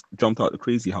 Literally just jumped out the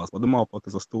crazy house, but the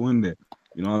motherfuckers are still in there.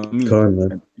 You know what I mean?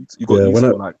 And you got these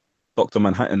people like Dr.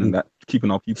 Manhattan and that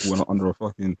keeping our people under a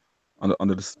fucking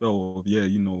under the spell of,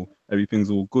 you know,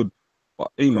 everything's all good.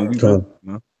 But hey, man, we don't,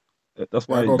 you know? That's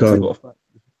why you got to fight.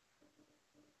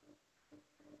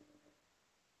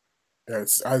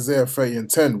 It's Isaiah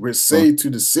 30:10, which say to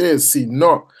the seers, see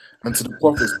not, and to the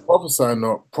prophets, prophesy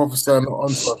not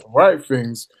unto us right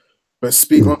things, but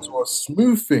speak unto us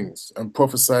smooth things, and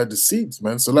prophesy deceits,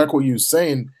 man. So like what you were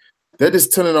saying, they're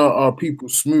just telling our people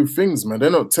smooth things, man. They're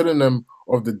not telling them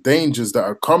of the dangers that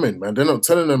are coming, man. They're not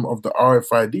telling them of the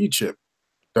RFID chip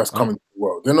that's coming to the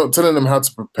world. They're not telling them how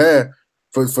to prepare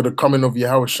for the coming of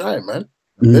Yahweh Shai, man.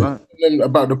 They're telling them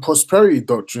about the prosperity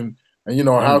doctrine and, you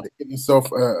know, how to get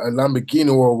yourself a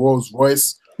Lamborghini or a Rolls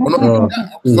Royce. Well, not even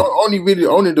that.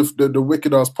 Only the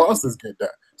wicked ass pastors get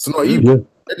that. So not even.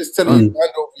 They're just telling you to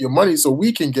hand over your money so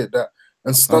we can get that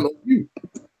and stunt on you.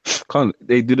 Can't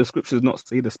they do the scriptures not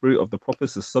say the spirit of the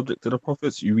prophets is subject to the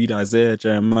prophets? You read Isaiah,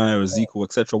 Jeremiah, Ezekiel,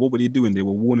 etc. What were they doing? They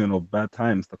were warning of bad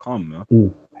times to come.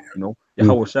 You know,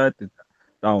 Yahweh Shai did that.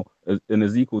 Now, in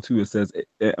Ezekiel 2, it says,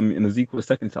 in Ezekiel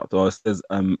 2nd chapter, it says,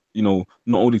 you know,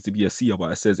 not only to be a seer,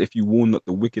 but it says, if you warn not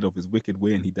the wicked of his wicked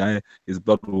way and he die, his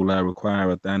blood will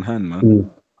require at thine hand, man.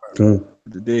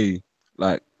 Today,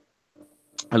 like,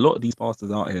 a lot of these pastors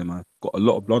out here, man, got a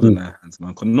lot of blood in their hands,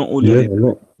 man. Because not only are they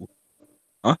telling people,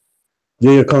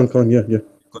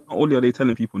 not only are they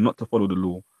telling people not to follow the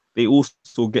law, they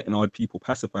also getting our people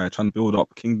pacified, trying to build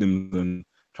up kingdoms and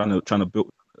trying to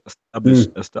build.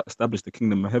 Establish the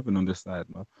kingdom of heaven on this side,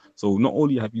 man. So not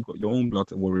only have you got your own blood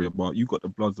to worry about, you got the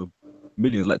bloods of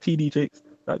millions. Like TD Jakes,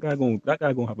 that guy gonna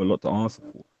have a lot to answer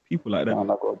for. People like that. You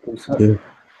know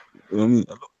what I mean?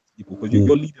 A lot of people, because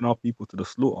you're leading our people to the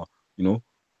slaughter. You know,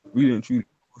 really and truly.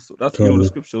 So that's you know, the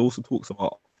scripture also talks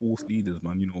about false leaders,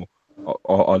 man. You know,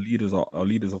 our leaders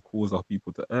have caused our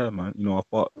people to err, man. You know,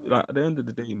 like at the end of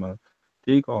the day, man,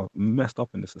 they got messed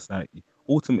up in the society.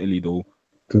 Ultimately, though.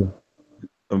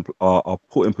 Are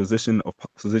put in positions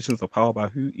of power by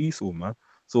who? Esau, man.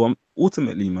 So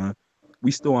ultimately, man,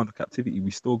 we still under captivity.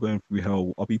 We still going through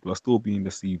hell. Our people are still being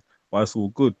deceived. But it's all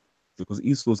good because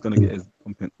Esau's gonna get his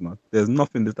recompense, man. There's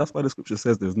nothing. That's why the scripture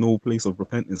says there's no place of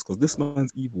repentance, because this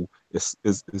man's evil is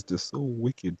just so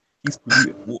wicked. He's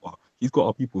polluted water. He's got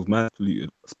our people's mind polluted.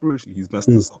 Spiritually, he's messed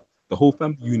us up. The whole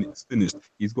family unit is finished.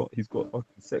 He's got fucking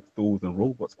sex dolls and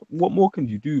robots. What more can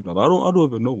you do, blood? I don't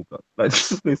even know, blood. Like,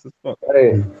 this place is fucked.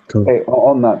 Hey,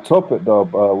 on that topic though,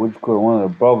 one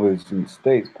of the brothers in the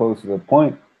States posted a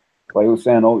point, but he was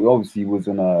saying, obviously he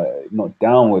wasn't not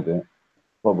down with it,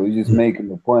 but he was just making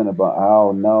the point about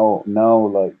how now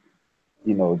like,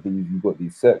 you know, you've got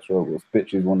these sex robots,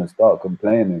 bitches want to start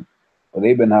complaining, but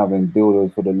they've been having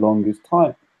dildos for the longest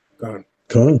time. Right?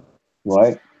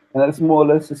 And that's more or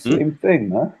less the same thing,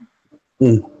 man.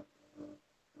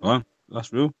 Well,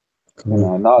 that's real. You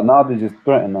know, now they just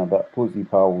threaten that pussy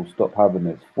power will stop having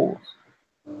its force.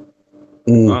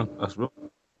 That's real.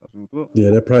 That's real.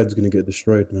 Yeah, their pride's gonna get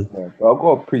destroyed, man. Yeah, but I've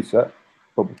got a preset,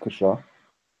 probably Kasha.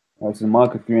 That's in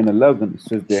Micah 3:11. It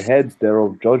says, the heads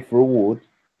thereof judge for reward,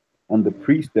 and the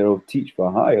priests thereof teach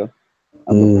for hire,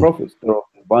 and the prophets thereof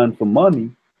divine for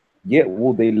money. Yet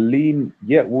will they lean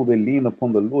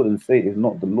upon the Lord and say, is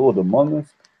not the Lord among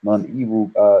us? None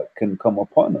evil can come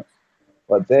upon us.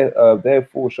 But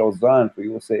therefore shall Zion for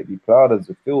your sake be plowed as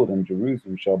a field, and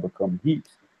Jerusalem shall become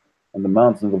heaps, and the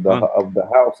mountains of the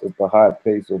house as the high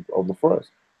place of the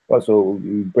forest. But so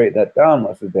you break that down.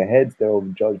 I said the heads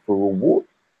thereof judge for reward.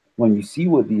 When you see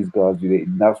what these guys do,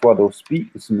 that's why they'll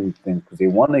speak the smooth things, because they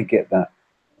want to get that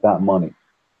money,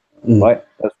 right?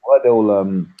 That's why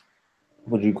they'll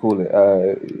what do you call it?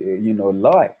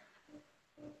 Lie,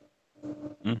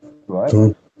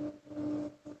 right?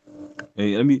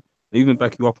 Hey, let me even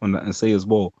back you up on that and say as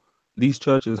well, these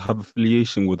churches have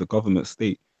affiliation with the government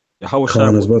state.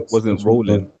 Yahushua wasn't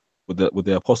rolling with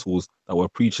the apostles that were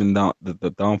preaching down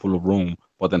the downfall of Rome,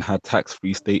 but then had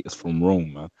tax-free status from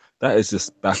Rome, man. That is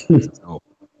just backwards as hell.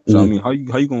 So I mean, how you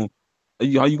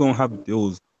gonna have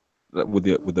deals with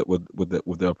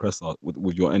the oppressor,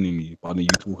 with your enemy, but then you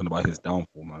talking about his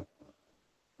downfall, man?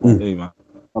 Hey, man.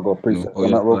 I've got a precept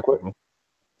on that real quick.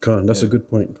 That's a good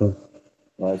point, Khan.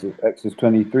 Right, so Exodus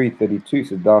 23:32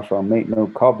 says, thou shalt make no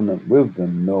covenant with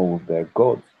them, nor with their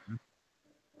gods.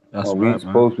 That's right, we ain't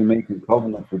supposed to be making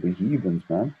covenants with the heathens,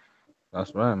 man.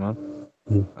 That's right, man.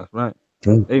 That's right.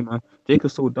 Hey, man,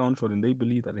 Jacob's so downtrodden, they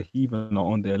believe that the heathen are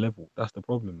on their level. That's the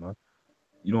problem, man.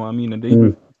 You know what I mean? And they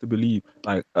refuse to believe,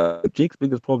 like, Jake's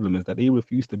biggest problem is that they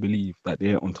refuse to believe that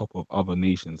they're on top of other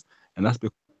nations. And that's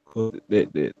because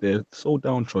they're so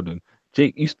downtrodden.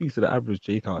 Jake, you speak to the average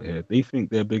Jake out here, they think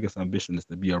their biggest ambition is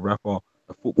to be a rapper,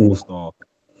 a football star,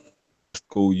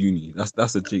 go uni.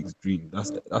 That's a Jake's dream.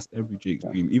 That's every Jake's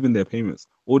dream. Even their parents,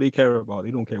 all they care about,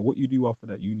 they don't care what you do after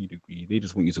that uni degree. They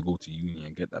just want you to go to uni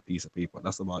and get that piece of paper.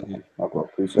 That's about it.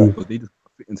 Because they just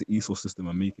fit into Esau system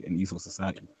and make it in Esau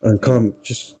society. And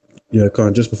just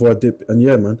before I dip, and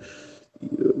yeah, man,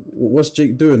 what's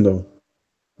Jake doing though?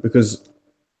 Because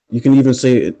you can even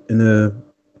say it in a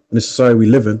society we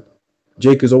live in,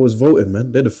 Jake is always voting,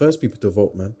 man. They're the first people to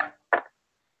vote, man.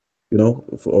 You know,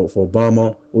 for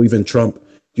Obama or even Trump.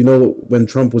 You know, when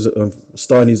Trump was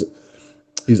starting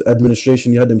his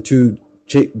administration, you had them two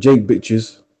Jake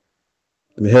bitches,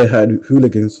 and hair hat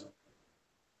hooligans.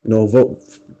 You know, vote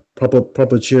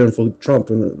proper cheering for Trump,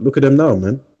 and look at them now,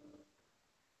 man.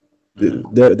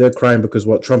 They're crying because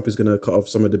Trump is gonna cut off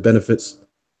some of the benefits.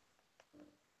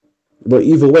 But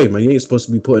either way, man, you ain't supposed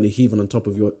to be putting a heathen on top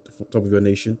of your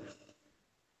nation.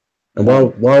 And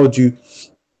why would you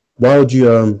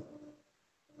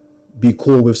be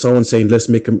cool with someone saying let's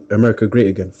make America great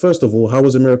again? First of all, how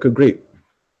was America great?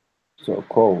 So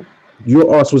cold.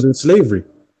 Your ass was in slavery.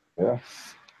 Yeah. You know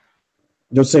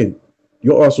what I'm saying?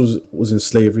 Your ass was in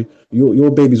slavery.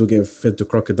 Your babies were getting fed to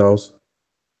crocodiles.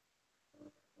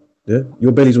 Yeah,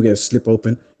 your bellies were getting slit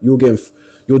open. Your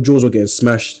jaws were getting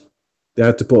smashed. They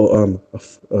had to put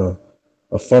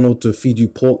a funnel to feed you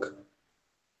pork.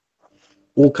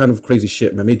 All kind of crazy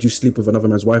shit, man. Made you sleep with another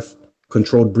man's wife.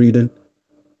 Controlled breeding.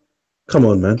 Come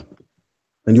on, man.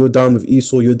 And you're down with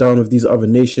Esau. You're down with these other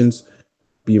nations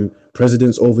being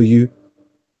presidents over you.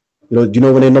 You know, do you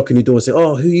know when they knock on your door and say,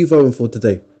 "Oh, who are you voting for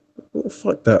today?" Oh,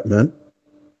 fuck that, man.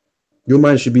 Your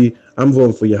mind should be, "I'm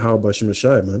voting for Yahweh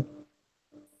Shemashai, man."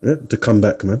 Yeah, to come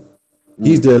back, man.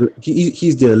 He's the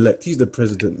elect. He's the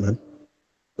president, man.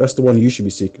 That's the one you should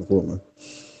be seeking for, man.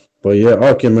 But yeah,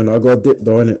 okay, man. I got a dip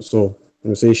though in it, so I'm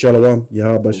gonna say Shalom,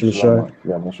 Yahweh Shemashai.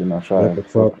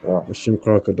 Hashem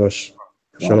Krakadash.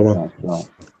 Shalom.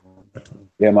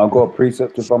 Yeah, man, I've got a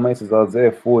precept if I may, says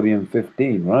Isaiah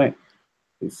 40:15, right?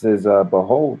 It says,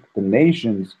 behold, the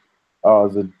nations are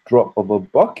as a drop of a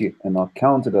bucket and are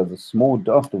counted as a small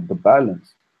dust of the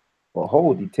balance.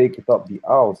 Behold, he taketh up the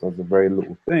hours as a very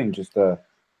little thing. Just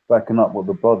backing up what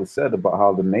the brother said about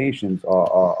how the nations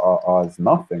are as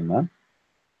nothing, man.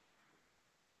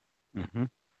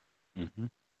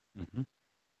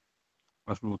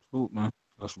 That's real talk, man.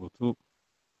 That's real talk.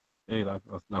 Hey, like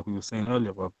we were saying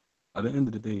earlier, bro. At the end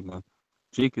of the day, man,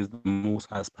 Jake is the most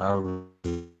highest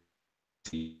priority.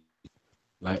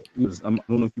 Like, I don't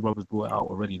know if you brothers brought out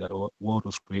already that the world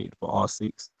was created for our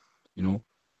sakes, you know.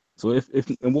 So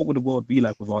and what would the world be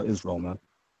like without Israel, man?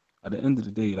 At the end of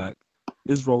the day, like,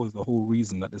 Israel is the whole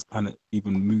reason that this planet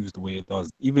even moves the way it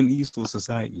does. Even Esau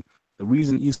society, the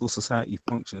reason Esau society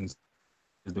functions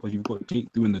is because you've got Jake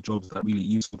doing the jobs that really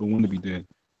Esau don't want to be doing.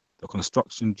 The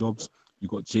construction jobs, you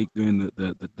got Jake doing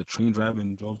the train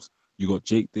driving jobs, you got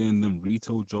Jake doing them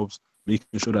retail jobs,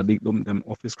 making sure that them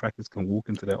office crackers can walk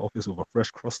into their office with a fresh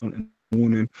croissant in the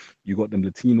morning. You got them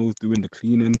Latinos doing the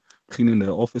cleaning their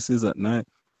offices at night.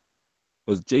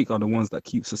 Because Jake are the ones that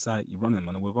keep society running,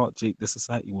 man. And without Jake, the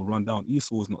society will run down.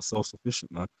 Esau is not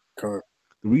self-sufficient, man. Correct.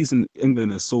 The reason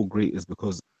England is so great is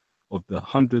because of the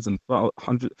hundreds and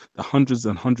hundreds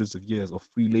of years of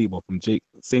free labor from Jake.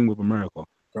 Same with America.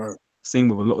 Correct. Same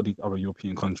with a lot of the other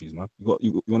European countries, man.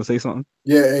 You want to say something?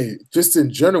 Yeah, hey, just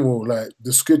in general, like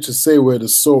the scriptures say, we're the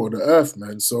salt of the earth,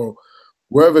 man. So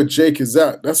wherever Jake is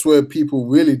at, that's where people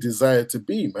really desire to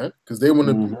be, man, because they want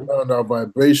to be around our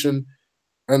vibration.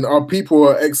 And our people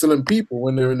are excellent people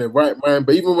when they're in their right mind.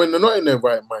 But even when they're not in their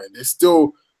right mind, they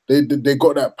still they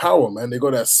got that power, man. They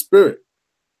got that spirit.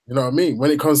 You know what I mean?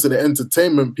 When it comes to the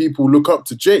entertainment, people look up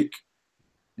to Jake.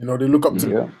 You know, they look up to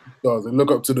the stars, they look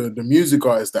up to the music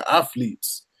artists, the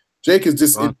athletes. Jake is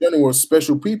just in general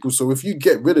special people. So if you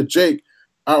get rid of Jake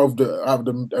out of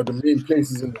the main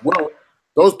places in the world,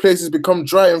 those places become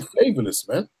dry and flavorless,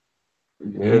 man.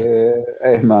 Yeah,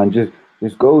 hey man,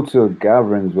 just go to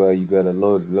gatherings where you got a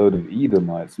load of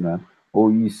Edomites, man.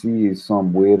 All you see is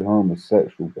some weird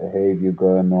homosexual behavior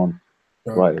going on,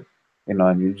 right? You know,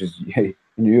 and you just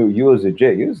you as a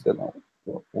Jake, you're just like,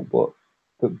 what?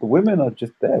 The women are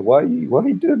just there. Why are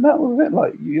you doing that with it?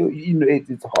 Like you know,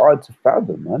 it's hard to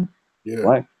fathom, man. Yeah.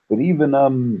 Right. But even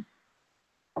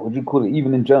what do you call it?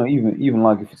 Even in general, even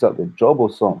like if it's at the job or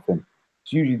something,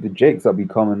 it's usually the Jakes that be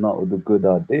coming up with the good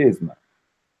ideas, man.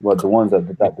 Well, the ones that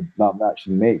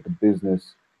actually make the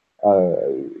business,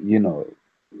 you know.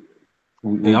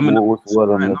 Hey, what's the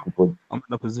word I'm looking for? I'm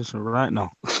in a position right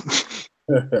now.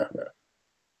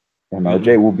 You know,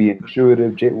 Jay will be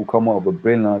intuitive. Jay will come up with a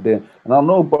brilliant idea, and I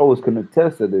know bros can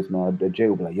attest to this, man. Jay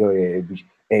will be like, "Yo,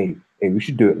 we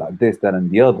should do it like this, that,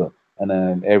 and the other," and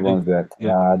then everyone's like,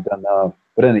 "I don't know."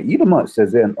 But then the Edomite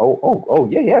says it, and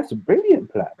yeah, it's a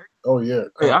brilliant plan. Oh yeah.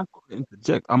 Hey, I got to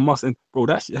interject. I mustn't, bro.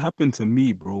 That shit happened to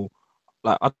me, bro.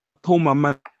 Like I told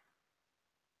my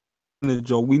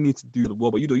manager, we need to do the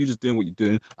work, but you're just doing what you're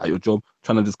doing at your job,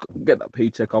 trying to just get that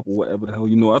paycheck up or whatever the hell.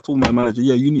 You know, I told my manager,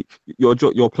 yeah, you need your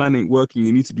job, your plan ain't working.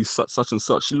 You need to do such and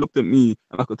such. She looked at me,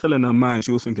 and I could tell in her mind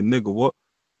she was thinking, nigga, what?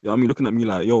 You know what I mean? Looking at me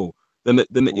like, yo. Then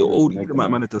your old Edomite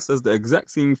manager says the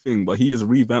exact same thing, but he just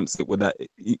revamps it with that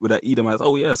Edomite.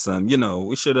 Oh yes, you know,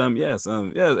 we should yes,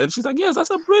 yeah. And she's like, yes,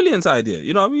 that's a brilliant idea.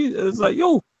 You know what I mean? It's like,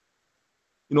 yo,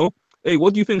 you know, hey,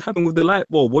 what do you think happened with the light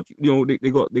bulb? What, you know, they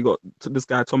got this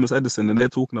guy Thomas Edison, and they're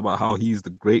talking about how he's the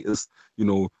greatest. You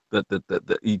know,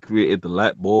 that he created the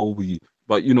light bulb.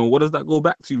 But you know, what does that go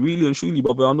back to, really and truly,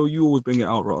 Bobby? I know you always bring it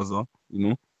out, Raza.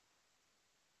 You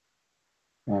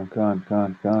know.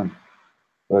 Can't.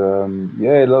 But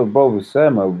yeah, like Bob was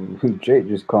saying, man, Jake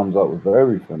just comes up with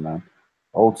everything, man.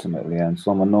 Ultimately, and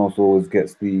someone else always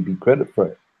gets the credit for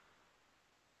it.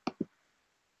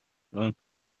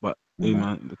 But hey,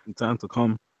 man, the time to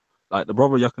come. Like the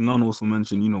brother Yakanan also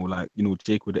mentioned, you know, like, you know,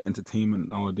 Jake with the entertainment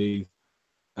nowadays,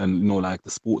 and you know, like the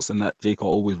sports and that, Jake are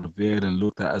always revered and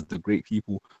looked at as the great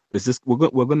people. It's just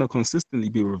we're gonna consistently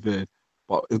be revered,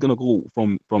 but it's gonna go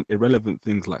from irrelevant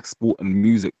things like sport and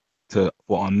music to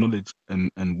for our knowledge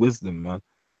and wisdom, man,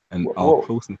 and our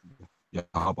closeness. Yeah,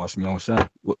 how about me? What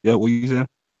are you saying?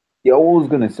 Yeah, what I was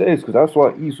gonna say is because that's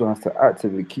why Esau has to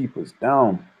actively keep us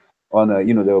down. On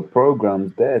you know, there are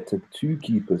programs there to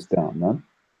keep us down, man.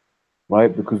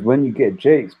 Right? Because when you get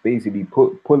Jake's basically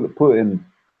put in,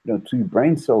 you know, two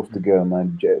brain cells together,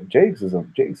 man. Jake's is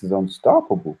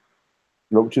unstoppable.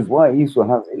 You know, which is why Esau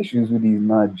has issues with these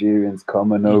Nigerians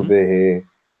coming over here,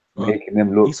 making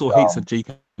them look. Esau hates a Jake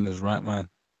in his right mind.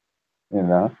 You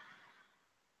know.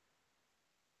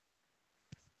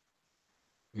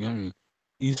 Yeah,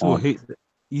 Esau hates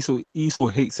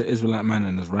the Israelite man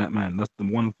in his right mind. That's the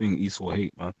one thing Esau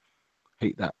hate, man.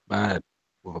 Hate that bad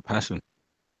with a passion.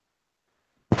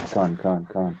 Can't.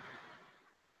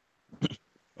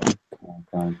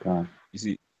 You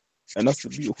see, and that's the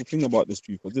beautiful thing about this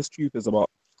truth, because this truth is about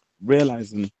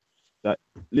realizing that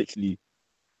literally,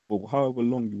 for however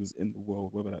long you was in the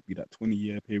world, whether that be that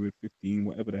 20-year period, 15,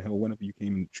 whatever the hell, whenever you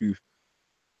came in the truth,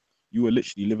 you were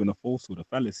literally living a falsehood, a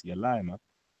fallacy, a lie, man.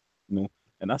 You know,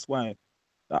 and that's why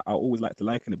that I always like to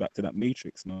liken it back to that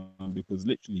Matrix, man, because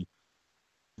literally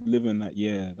living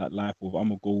that life of I'm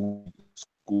gonna go to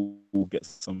school, get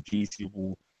some GC,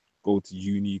 go to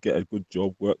uni, get a good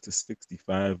job, work to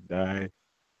 65, die,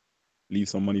 leave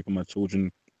some money for my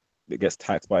children that gets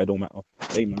taxed, but it don't matter.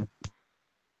 Hey, man,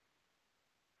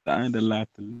 that ain't the life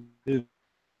to live,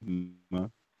 man.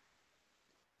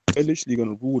 We're literally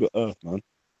gonna rule the earth, man,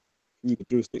 through the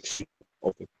jurisdiction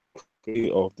of the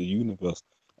creator of the universe,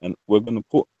 and we're gonna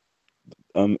put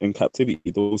in captivity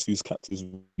those whose captives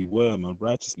we were, man,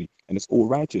 righteously, and it's all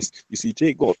righteous. You see,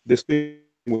 Jake got this thing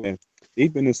where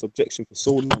they've been in subjection for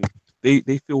so long, they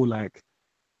feel like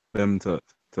them to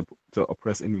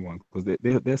oppress anyone, because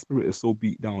their spirit is so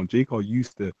beat down. Jacob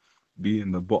used to be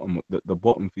in the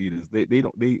bottom feeders. They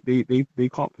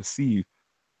can't perceive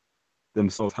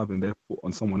themselves having their foot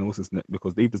on someone else's neck,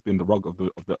 because they've just been the rug of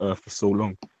the earth for so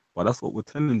long. But that's what we're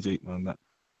telling Jake, man, that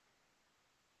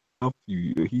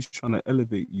he's trying to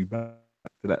elevate you back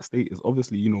to that status.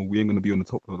 Obviously, you know, we ain't going to be on the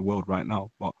top of the world right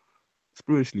now, but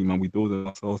spiritually, man, we building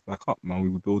ourselves back up, man. We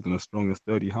were building a strong and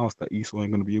sturdy house that Esau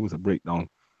ain't going to be able to break down.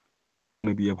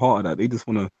 Going to be a part of that. They just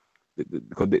want to,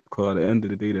 because at the end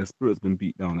of the day, their spirit's been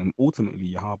beat down, and ultimately,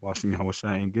 Yahweh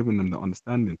ain't giving them the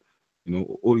understanding, you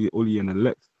know, Oli and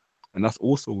elect, and that's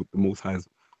also the Most High's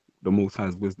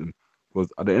wisdom. Because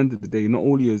at the end of the day, not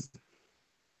only is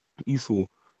Esau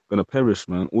gonna perish,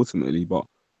 man, ultimately, but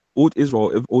all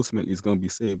Israel ultimately is gonna be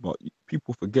saved. But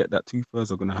people forget that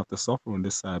 2/3 are gonna have to suffer on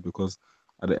this side, because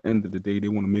at the end of the day, they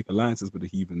want to make alliances with the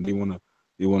heathen. They want to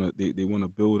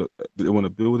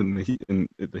build in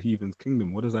the heathen's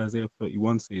kingdom. What does Isaiah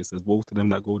 31 say? It says, "Woe to them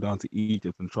that go down to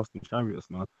Egypt and trust in chariots."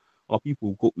 Man, our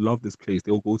people love this place.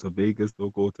 They'll go to Vegas. They'll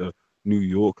go to New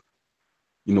York.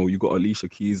 You know, you got Alicia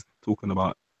Keys talking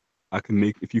about,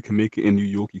 if you can make it in New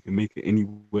York, you can make it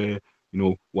anywhere. You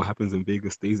know, what happens in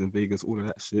Vegas stays in Vegas, all of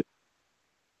that shit.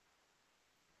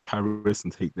 Paris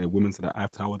and take their women to the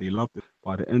Eiffel Tower. They loved it.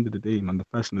 But at the end of the day, man, the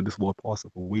fashion of this world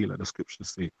passeth away, like the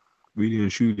scriptures say. Really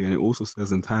and truly. And it also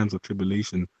says, in times of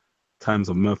tribulation, times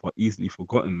of mirth are easily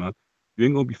forgotten, man. You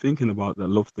ain't gonna be thinking about the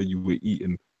lobster you were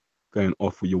eating going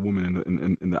off with your woman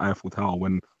in the Eiffel Tower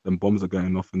when them bombs are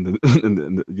going off and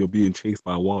you're being chased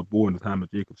by a wild boar in the time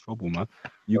of Jacob's trouble, man.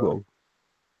 You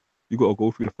gotta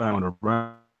go through the fire on the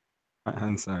right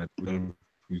hand side, so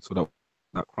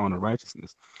that crown of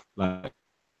righteousness. Like,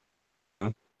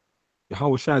 man,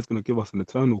 Yahweh Shai is gonna give us an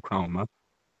eternal crown, man.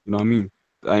 You know what I mean?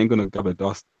 That ain't gonna gather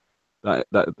dust. That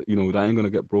you know, that ain't gonna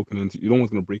get broken into. No one's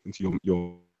gonna break into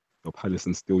your palace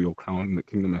and steal your crown in the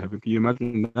kingdom of heaven. Can you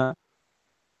imagine that?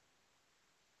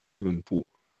 You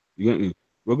get me?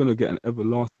 We're gonna get an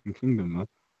everlasting kingdom, man.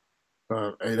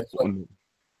 Hey, that's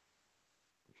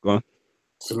Go on.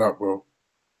 It's a lot, bro.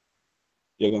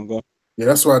 Yeah, go on. Yeah,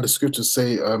 that's why the scriptures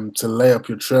say to lay up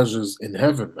your treasures in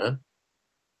heaven, man.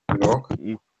 You know,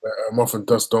 often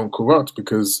dust don't corrupt,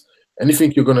 because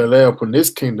anything you're gonna lay up on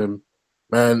this kingdom,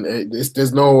 man,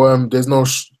 there's no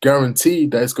guarantee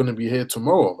that it's gonna be here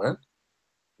tomorrow, man.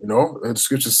 You know, the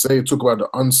scriptures say, talk about the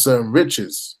uncertain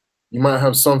riches. You might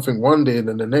have something one day, and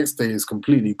then the next day is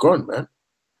completely gone, man.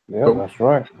 Yeah, but that's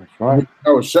right. That's right.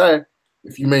 I was shy.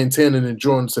 If you maintain an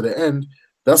endurance to the end,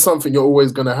 that's something you're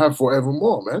always gonna have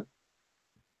forevermore, man.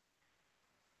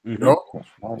 You know,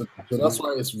 so that's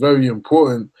why it's very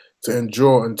important to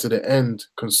endure unto the end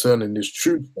concerning this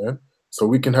truth, man. So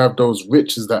we can have those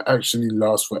riches that actually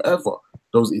last forever,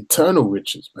 those eternal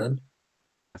riches, man.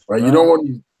 Right? You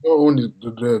don't want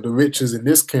the riches in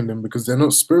this kingdom, because they're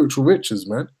not spiritual riches,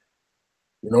 man.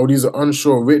 You know, these are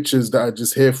unsure riches that are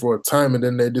just here for a time and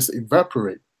then they just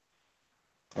evaporate.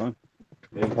 Yeah,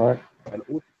 right. And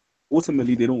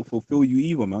ultimately, they don't fulfill you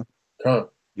either, man. Can't.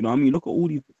 You know what I mean? Look at all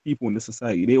these people in this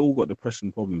society. They all got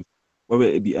depression problems. Whether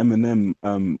it be Eminem,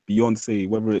 Beyonce,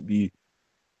 whether it be,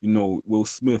 you know, Will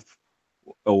Smith,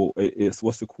 or it's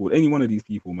what's it called? Any one of these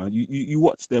people, man. You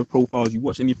watch their profiles, you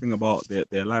watch anything about their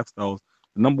lifestyles.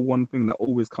 The number one thing that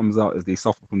always comes out is they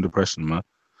suffer from depression, man.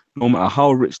 No matter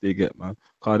how rich they get, man.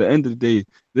 Because at the end of the day,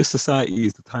 this society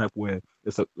is the type where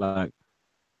it's like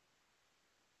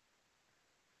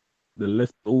the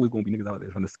left always gonna be niggas out there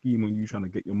trying to scheme on you, trying to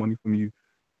get your money from you,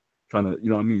 trying to, you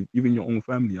know what I mean? Even your own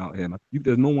family out here, man.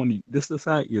 There's no one. This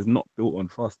society is not built on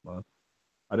trust, man.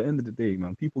 At the end of the day,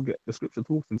 man, people get the scripture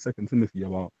talks in 2 Timothy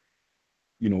about,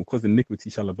 you know, because iniquity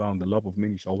shall abound, the love of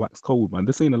many shall wax cold, man.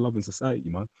 This ain't a loving society,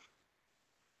 man.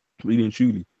 Really and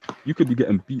truly, you could be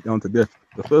getting beat down to death.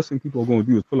 The first thing people are going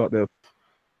to do is pull out their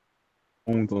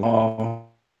phones and,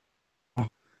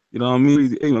 you know what I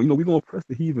mean? Hey, you know, we're going to oppress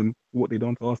the heathen for what they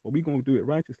done to us, but we're going to do it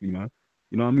righteously, man.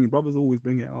 You know what I mean? Brothers always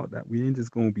bring it out that we ain't just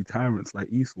going to be tyrants like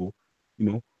Esau, you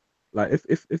know? Like,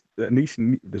 if the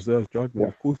nation deserves judgment,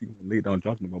 of course we're going to lay down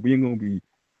judgment, but we ain't going to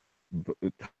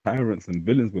be tyrants and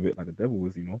villains with it like the devil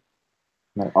is, you know?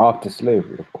 No, after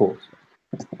slavery, of course.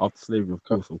 After slavery, of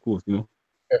course, you know?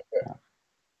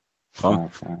 Fine.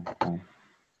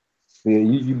 Yeah,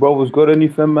 you brothers got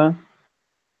anything, man?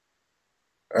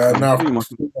 Now,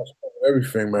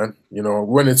 everything, man. You know,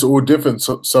 when it's all different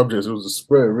subjects, it was the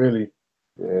spirit, really.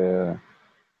 Yeah.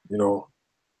 You know,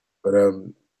 but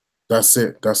that's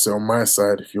it. That's it on my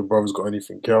side. If your brother's got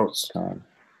anything else,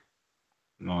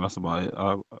 no, that's about it.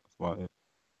 That's about it.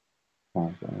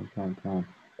 Fine.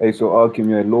 Hey, so Akim,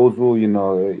 yeah, Lord's will, you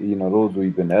know, Lord's will,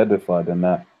 you've been edified and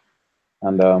that.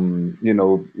 And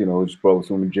just broke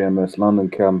some GMS London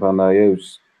camp, and I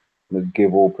was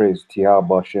give all praise to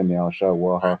Yahweh Shem Yahshua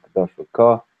Wahakadah for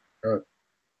car.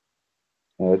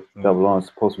 Double on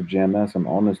supposed with GMS. I'm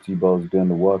honest to you, brothers, doing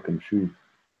the work and truth.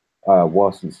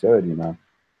 Sincerity, man.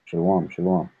 Shalom.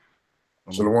 Shalom.